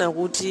chonena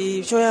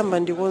kuti choyamba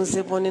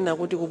ndikonzepo nena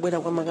kuti kubwera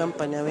kwa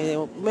makampani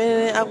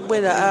amene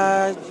akubwera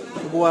a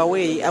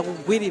Huawei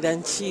akugwirira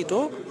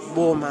ntchito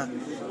boma.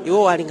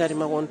 Iwo ali ngati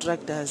ma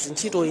contractors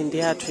ntchito iyi ndi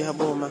yathu ya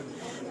boma.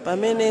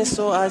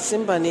 Pamenenso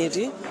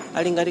asimbaneti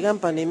ali ngati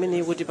kampani imene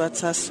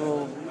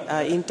ikutipatsanso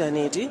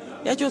intaneti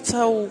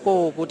yachotsa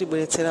uko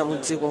kutibweretsera mu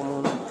dziko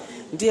muno.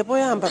 Ndiye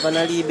poyamba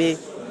panalibe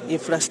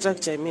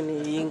infrastructure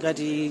imene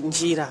ingati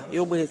njira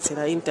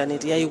yobweretsera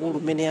intaneti yayikulu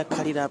imene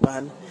yakhalira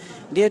pano.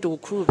 Ndiye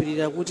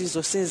tikukhulupirira kuti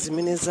zonse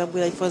zimene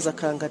zabwera ifa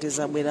zakhala ngati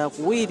zabwera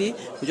kuwiri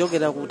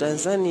kuchokera ku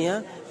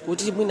Tanzania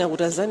kuti mwina ku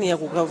Tanzania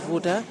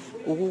kukavuta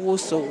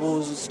ukukuso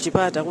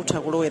kuchipata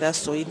kutha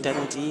kuloweranso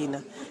intaneti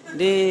ina.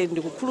 Ndiye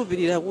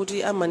ndikukhulupirira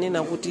kuti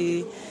amanena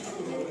kuti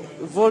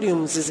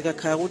volumes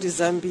zikakhala kuti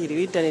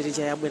zambiri intaneti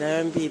chayabwera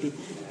yambiri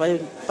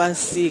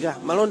pansika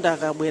malonda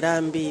akabwera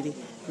ambiri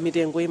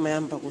mitengo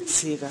imayamba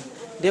kutsika.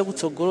 Ndiye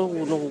kutsogolo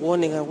kuno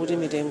kukuoneka kuti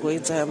mitengo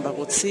idzayamba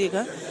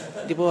kutsika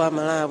ndipo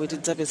amalawi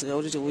tidzapezeka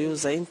kuti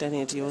tikuyuza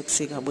intaneti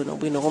yotsika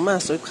bwinobwino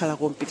komanso ikhala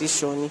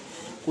competition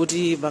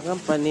kuti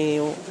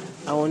makampani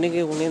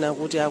aoneke kunena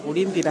kuti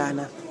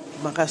akulimbirana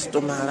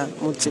makasitomala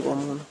mu dziko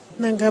muno.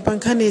 Nanga pa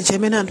nkhani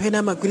imene anthu ena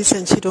amagwiritsa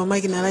ntchito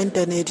makina la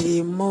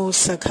intaneti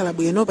mosakhala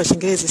bwino pa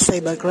Chingerezi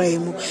cyber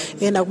crime,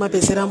 ena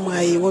kumapezera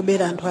mwayi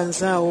wobera anthu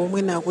anzawo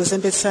mwina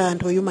kuzembetsa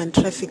anthu human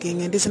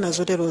trafficking ndi zina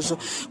zoterozo,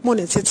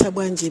 muonetsetsa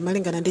bwanji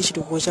malingana ndi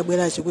chitukuko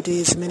chabwerachi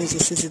kuti zimene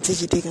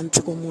zisizichitika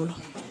mdziko muno?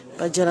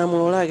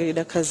 Pajalamulo lake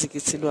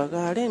lidakhazikitsidwa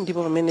kale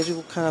ndipo pamene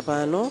tikukhala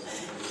pano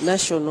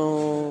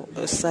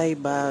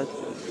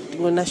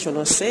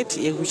national set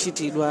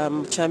ikuchitidwa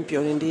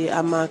champion ndi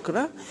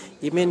amakra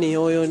imene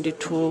yoyo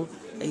ndithu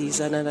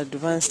is an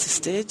advanced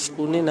stage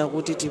kunena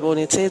kuti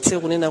tionetsetse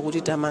kunena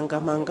kuti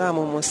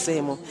tamangamangamo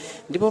mosemo.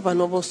 Ndipo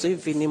panoponso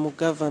even mu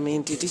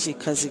government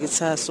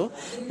tichikhazikitsaso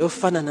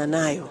yofanana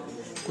nayo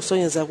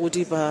kusonyeza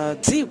kuti pa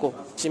dziko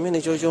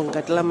chimene chocho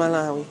ngati la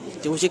Malawi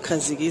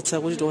tikuchikhazikitsa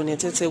kuti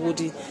tionetsetse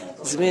kuti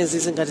zimene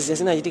zingati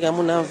zinachitika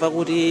munamva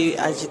kuti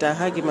achita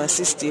haki ma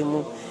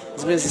system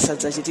zimene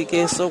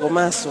zisadzachitikenso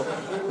komanso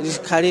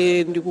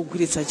likhale ndi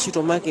kugwiritsa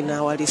ntchito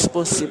makina wa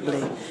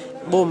responsibly.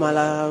 Boma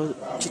la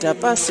chita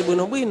pasi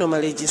bwinobwino ma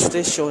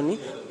legislation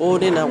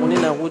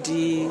kunena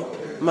kuti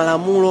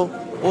malamulo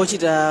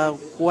ochita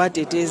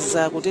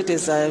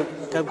kuteteza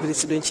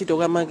kagwiritsidwe ntchito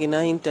kwa makina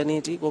a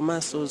intaneti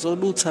komanso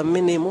zodutsa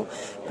mmenemo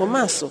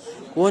komanso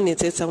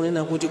kuonetsetsa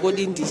kunena kuti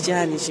kodi ndi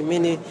chani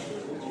chimene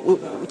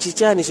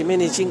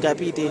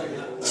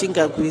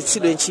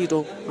chingagwiritsidwe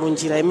ntchito mu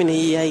njira imene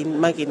iyi ya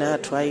makina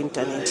athu a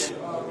intaneti.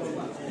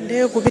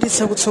 Ndiye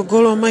kupititsa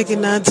kutsogolo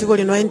makina dziko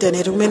lino a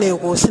intaneti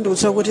kumeneko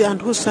sindikudziwa kuti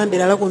anthu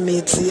andera la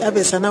kumidzi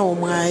apeza nawo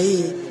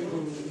mwayi.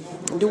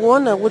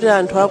 Ndikuona kuti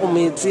anthu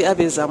akumidzi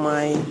apeza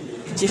mwayi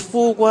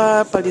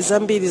chifukwa pali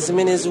zambiri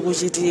zimene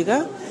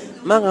zikuchitika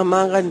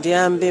makamaka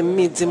ndiyambe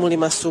m'midzi muli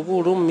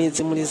masukulu,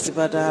 m'midzi muli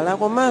zipatala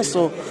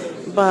komanso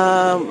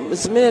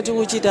zimene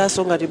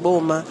tikuchitanso ngati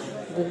boma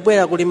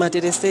kubwera kuli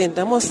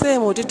materesenta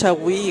mosemo titha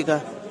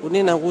kuyika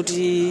kunena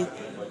kuti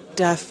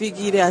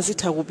tafikire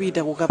azitha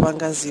kupita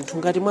kukapanga zinthu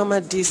ngati mwa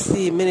ma DC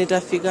mmene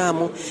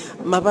tafikamo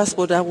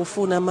mapassport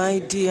akufuna ma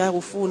ID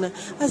akufuna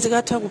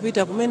azikatha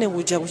kupita kumene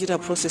kuja kuchita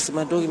process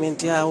ma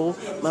document yawo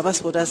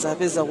mapassport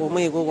azapeza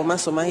komweko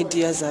komanso ma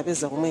ID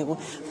azapeza komweko.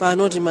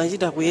 Pano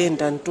timachita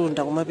kuyenda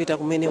mtunda kumapita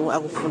kumene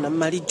akufuna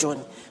ma region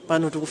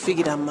pano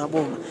tikufikira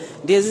m'maboma.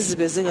 Ndiye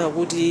zizipezeka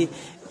kuti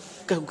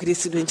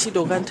kagwiritsidwe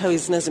ntchito ka nthawi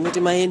zina zimene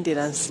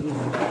timayendera nsima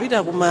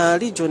kupita kuma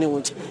region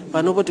uja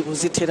panopo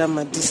tikuzithera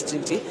ma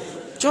district.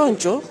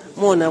 Choncho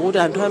muona kuti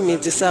anthu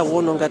amidzi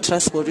sakuononga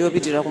transport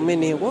yopitira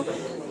kumeneko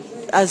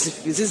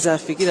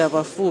zizafikira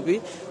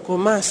pafupi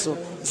komanso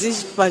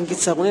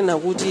zipangitsa kunena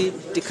kuti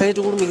tikhale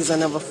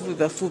tikulumikizana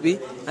pafupi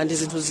andi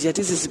zinthu zija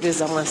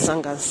tizizipeza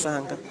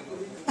mwansangansanga.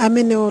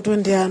 amene oto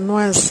ndi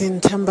Anwasi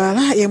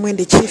Nthambala yemwe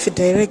ndi Chief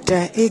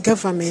Director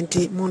e-Government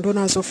mu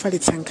nduna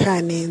zofalitsa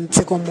nkhani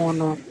mdziko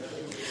muno.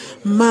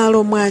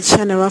 M'malo mwa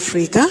Channel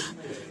Africa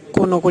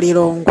kuno ku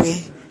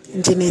Lilongwe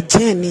ndine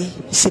Jenny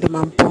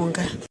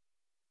Chilimampunga.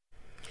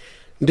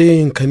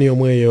 Ndi nkhani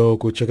yomweyo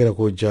kuchokera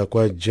kuja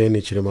kwa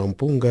Jenny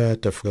Chilimampunga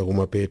tafika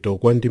kumapeto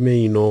kwa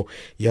ndime ino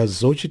ya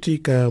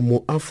zochitika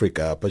mu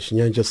Africa pa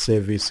Chinyanja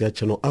Service ya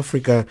Channel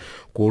Africa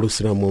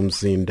kuulusira mu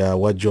mzinda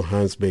wa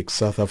Johannesburg,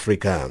 South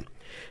Africa.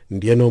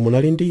 Ndiyeno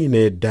munali ndi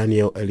ine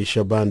Daniel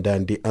Elishabanda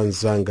ndi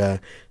anzanga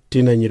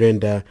Tina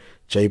Nyirenda,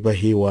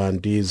 Chaibahiwa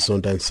ndi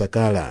Zonda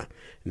Nsakala.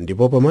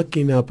 Ndipo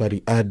pamakina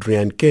pali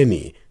Adrian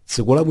Kenny.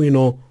 Tsiku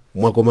labwino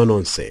mwakoma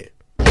nonse.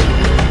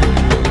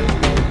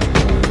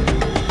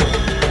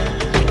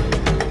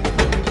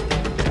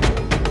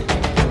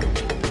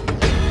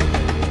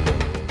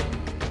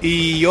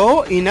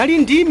 Iyo inali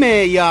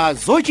ndime ya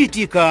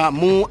zochitika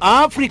mu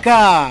Africa.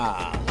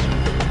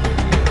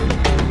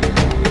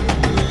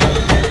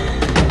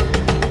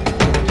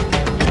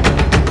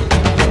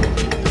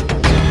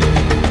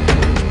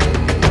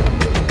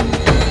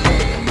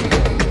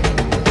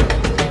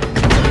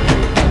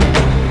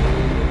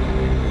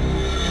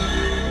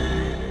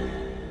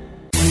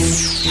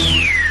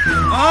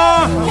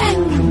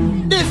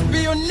 This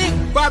be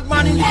unique bad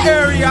man in the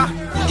area.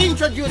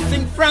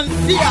 Introducing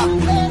Francia,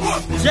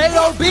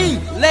 J.O.B.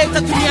 Later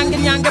to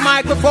Nyanga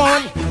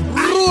microphone.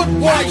 Rude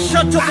boy,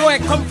 shut your boy.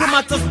 Come from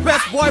Matters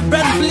best boy,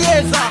 Ben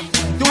Blazer.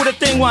 Do the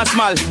thing once,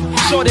 man.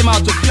 Show them how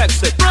to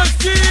flex it.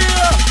 Francia.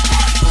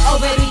 Oh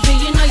baby, do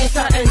you know you're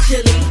certain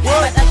chilly?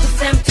 But at the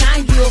same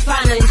time, you'll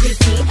find and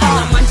juicy.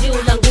 I'm on you,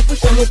 and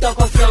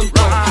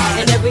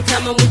every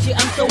time I'm with you,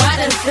 I'm so wild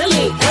and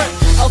silly.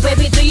 Oh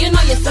baby, do you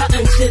know you're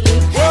certain chilly?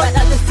 But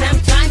at the same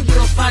time,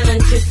 you'll find and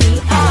juicy.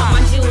 I'm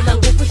on you,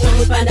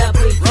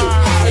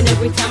 and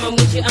every time I'm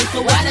with you, I'm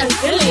so wild and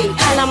silly.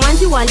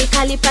 Alamanji wali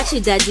kali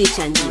pachi daji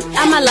chanji.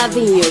 I'm a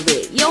loving you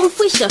way. Young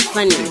fish are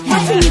funny.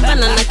 Watching you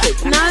banana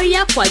cake. Now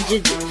you're quite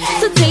jizzy.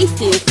 So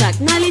tasty in fact.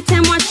 Nali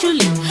temwa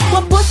chuli.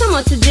 What possum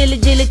or to jelly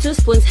 2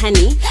 spoons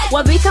honey.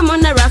 What become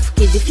on a rough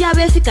kid if you're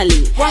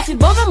basically. What if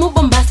Boba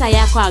Mubombasa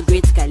yako a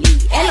great kali.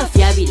 Elo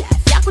fiabila.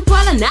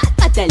 Yakutwala na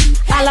katali.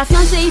 Ala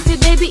fiance ifi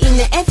baby in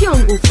the F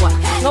young gufwa.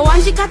 No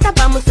wanji kata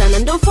pamusana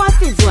ndo fwa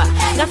fizwa.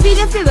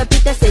 Gafide fiwe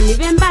pita seni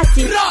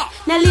bembati.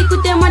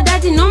 Nalikute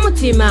mwadadi no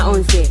mutima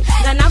onse.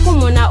 Ganako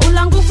mona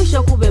ulangu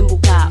fusho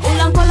kubembuka.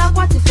 Ulankola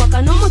kwati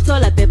fwaka no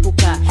mutola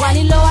pepuka.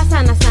 Walilowa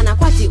sana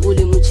kwati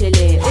uli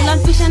mchele.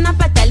 Ulanfisha na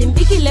patali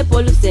mbiki le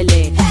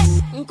polusele.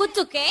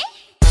 Nkutuke?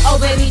 Oh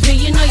baby, do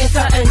you know you're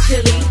certain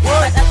chilly?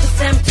 But at the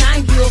same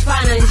time, you'll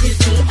find and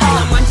juicy.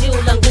 I'm on you,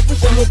 and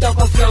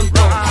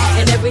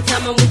every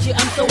time I'm with you,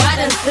 I'm so wild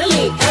and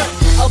silly.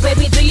 Oh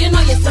baby, do you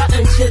know you're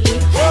certain chilly?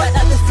 But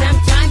at the same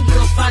time,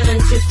 you'll find and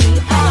juicy.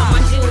 I'm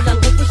on you,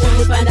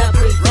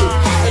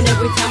 and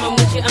every time I'm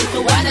with you, I'm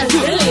so wild and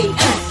silly.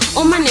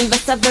 Oh my name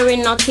is very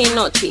naughty.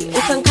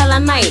 Ukankala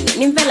nine,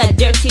 nimvela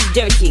dirty.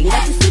 Ngati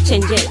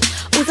suchenjela.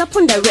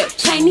 Uzapunda rap,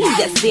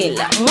 Chinese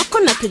yasela. Mwako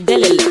na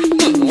tudelela.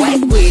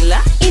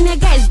 Waigwila. Ine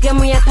guys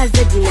gemu ya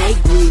kazedi na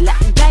igwila.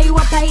 Gai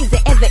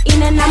wapaize eve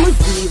ine na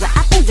muziva.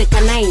 Apeze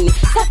kanaini,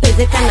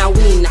 sapeze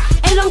kanawina.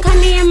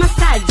 Elonkani ya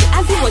massage,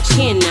 azivo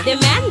china. The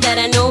man that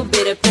I know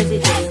better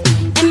president.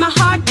 In my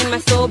heart and my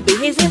soul be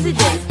his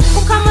residence.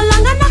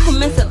 Ukamalanga na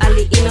kumenso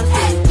ali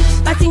innocent.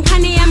 But in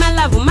kani ya my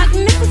love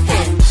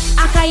magnificent.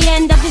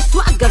 Akayenda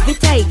viswaga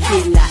vita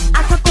ikila.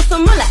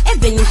 Akakosomola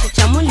eve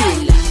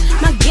nisichamulila.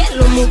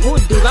 Magelo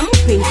muhudu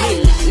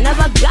vamupingila.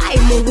 Navagai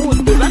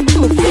muhudu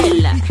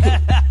vamufela.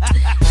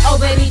 Oh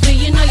baby, do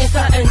you know you're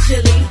certain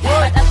chilly?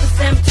 But at the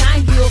same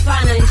time, you'll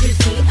find and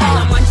juicy.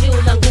 I'm on you,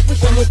 and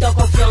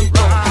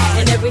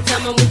every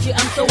time I'm with you,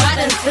 I'm so wild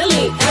and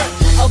silly.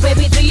 Oh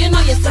baby, do you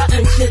know you're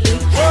certain chilly?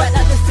 But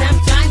at the same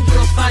time,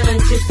 you'll find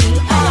and juicy.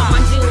 I'm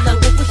on you,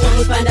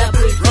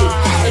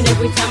 and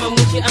every time I'm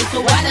with you, I'm so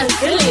wild and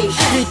silly.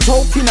 She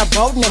talking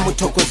about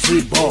Nyamutoko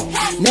Zibo.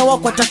 Newa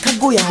kwa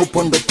takagu ya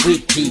mupondo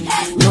pretty.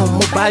 No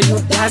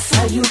mobile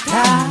dasa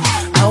yuta.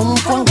 Au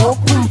mpongo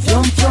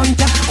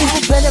kumfyonfyonta.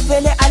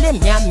 Bele ale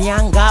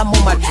mianga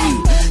mumati.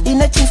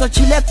 Ine chinso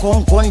chile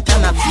kongonta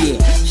na fie.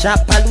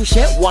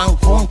 Shapalushe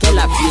wankonke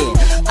la fie.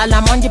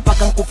 Alamanji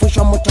paka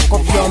nkufusho mutoko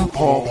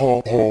fyompo.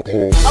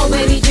 Oh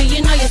baby, do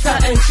you know you're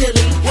certain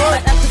chilly?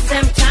 But at the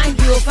same time,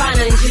 you'll find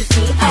and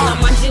juicy.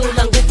 Alamanji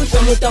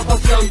ulangufusho mutoko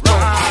fyompo.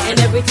 And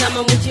every time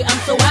I'm with you, I'm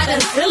so wild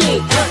and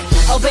silly.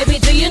 Oh baby,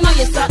 do you know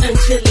you're certain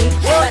chilly?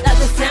 But at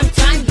the same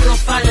time, you'll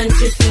find and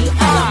juicy.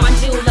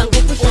 Alamanji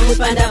ulangufusho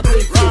mupanda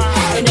pretty.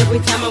 And every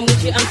time I'm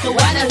with you, I'm so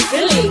wild and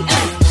silly.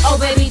 Oh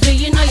baby, do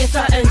you know you're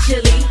certain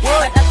chilly?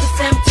 But at the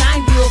same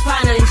time, you'll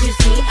find and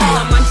juicy.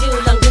 I'm on you,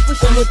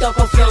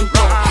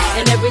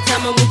 and every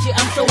time I'm with you,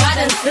 I'm so wild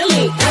and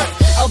silly.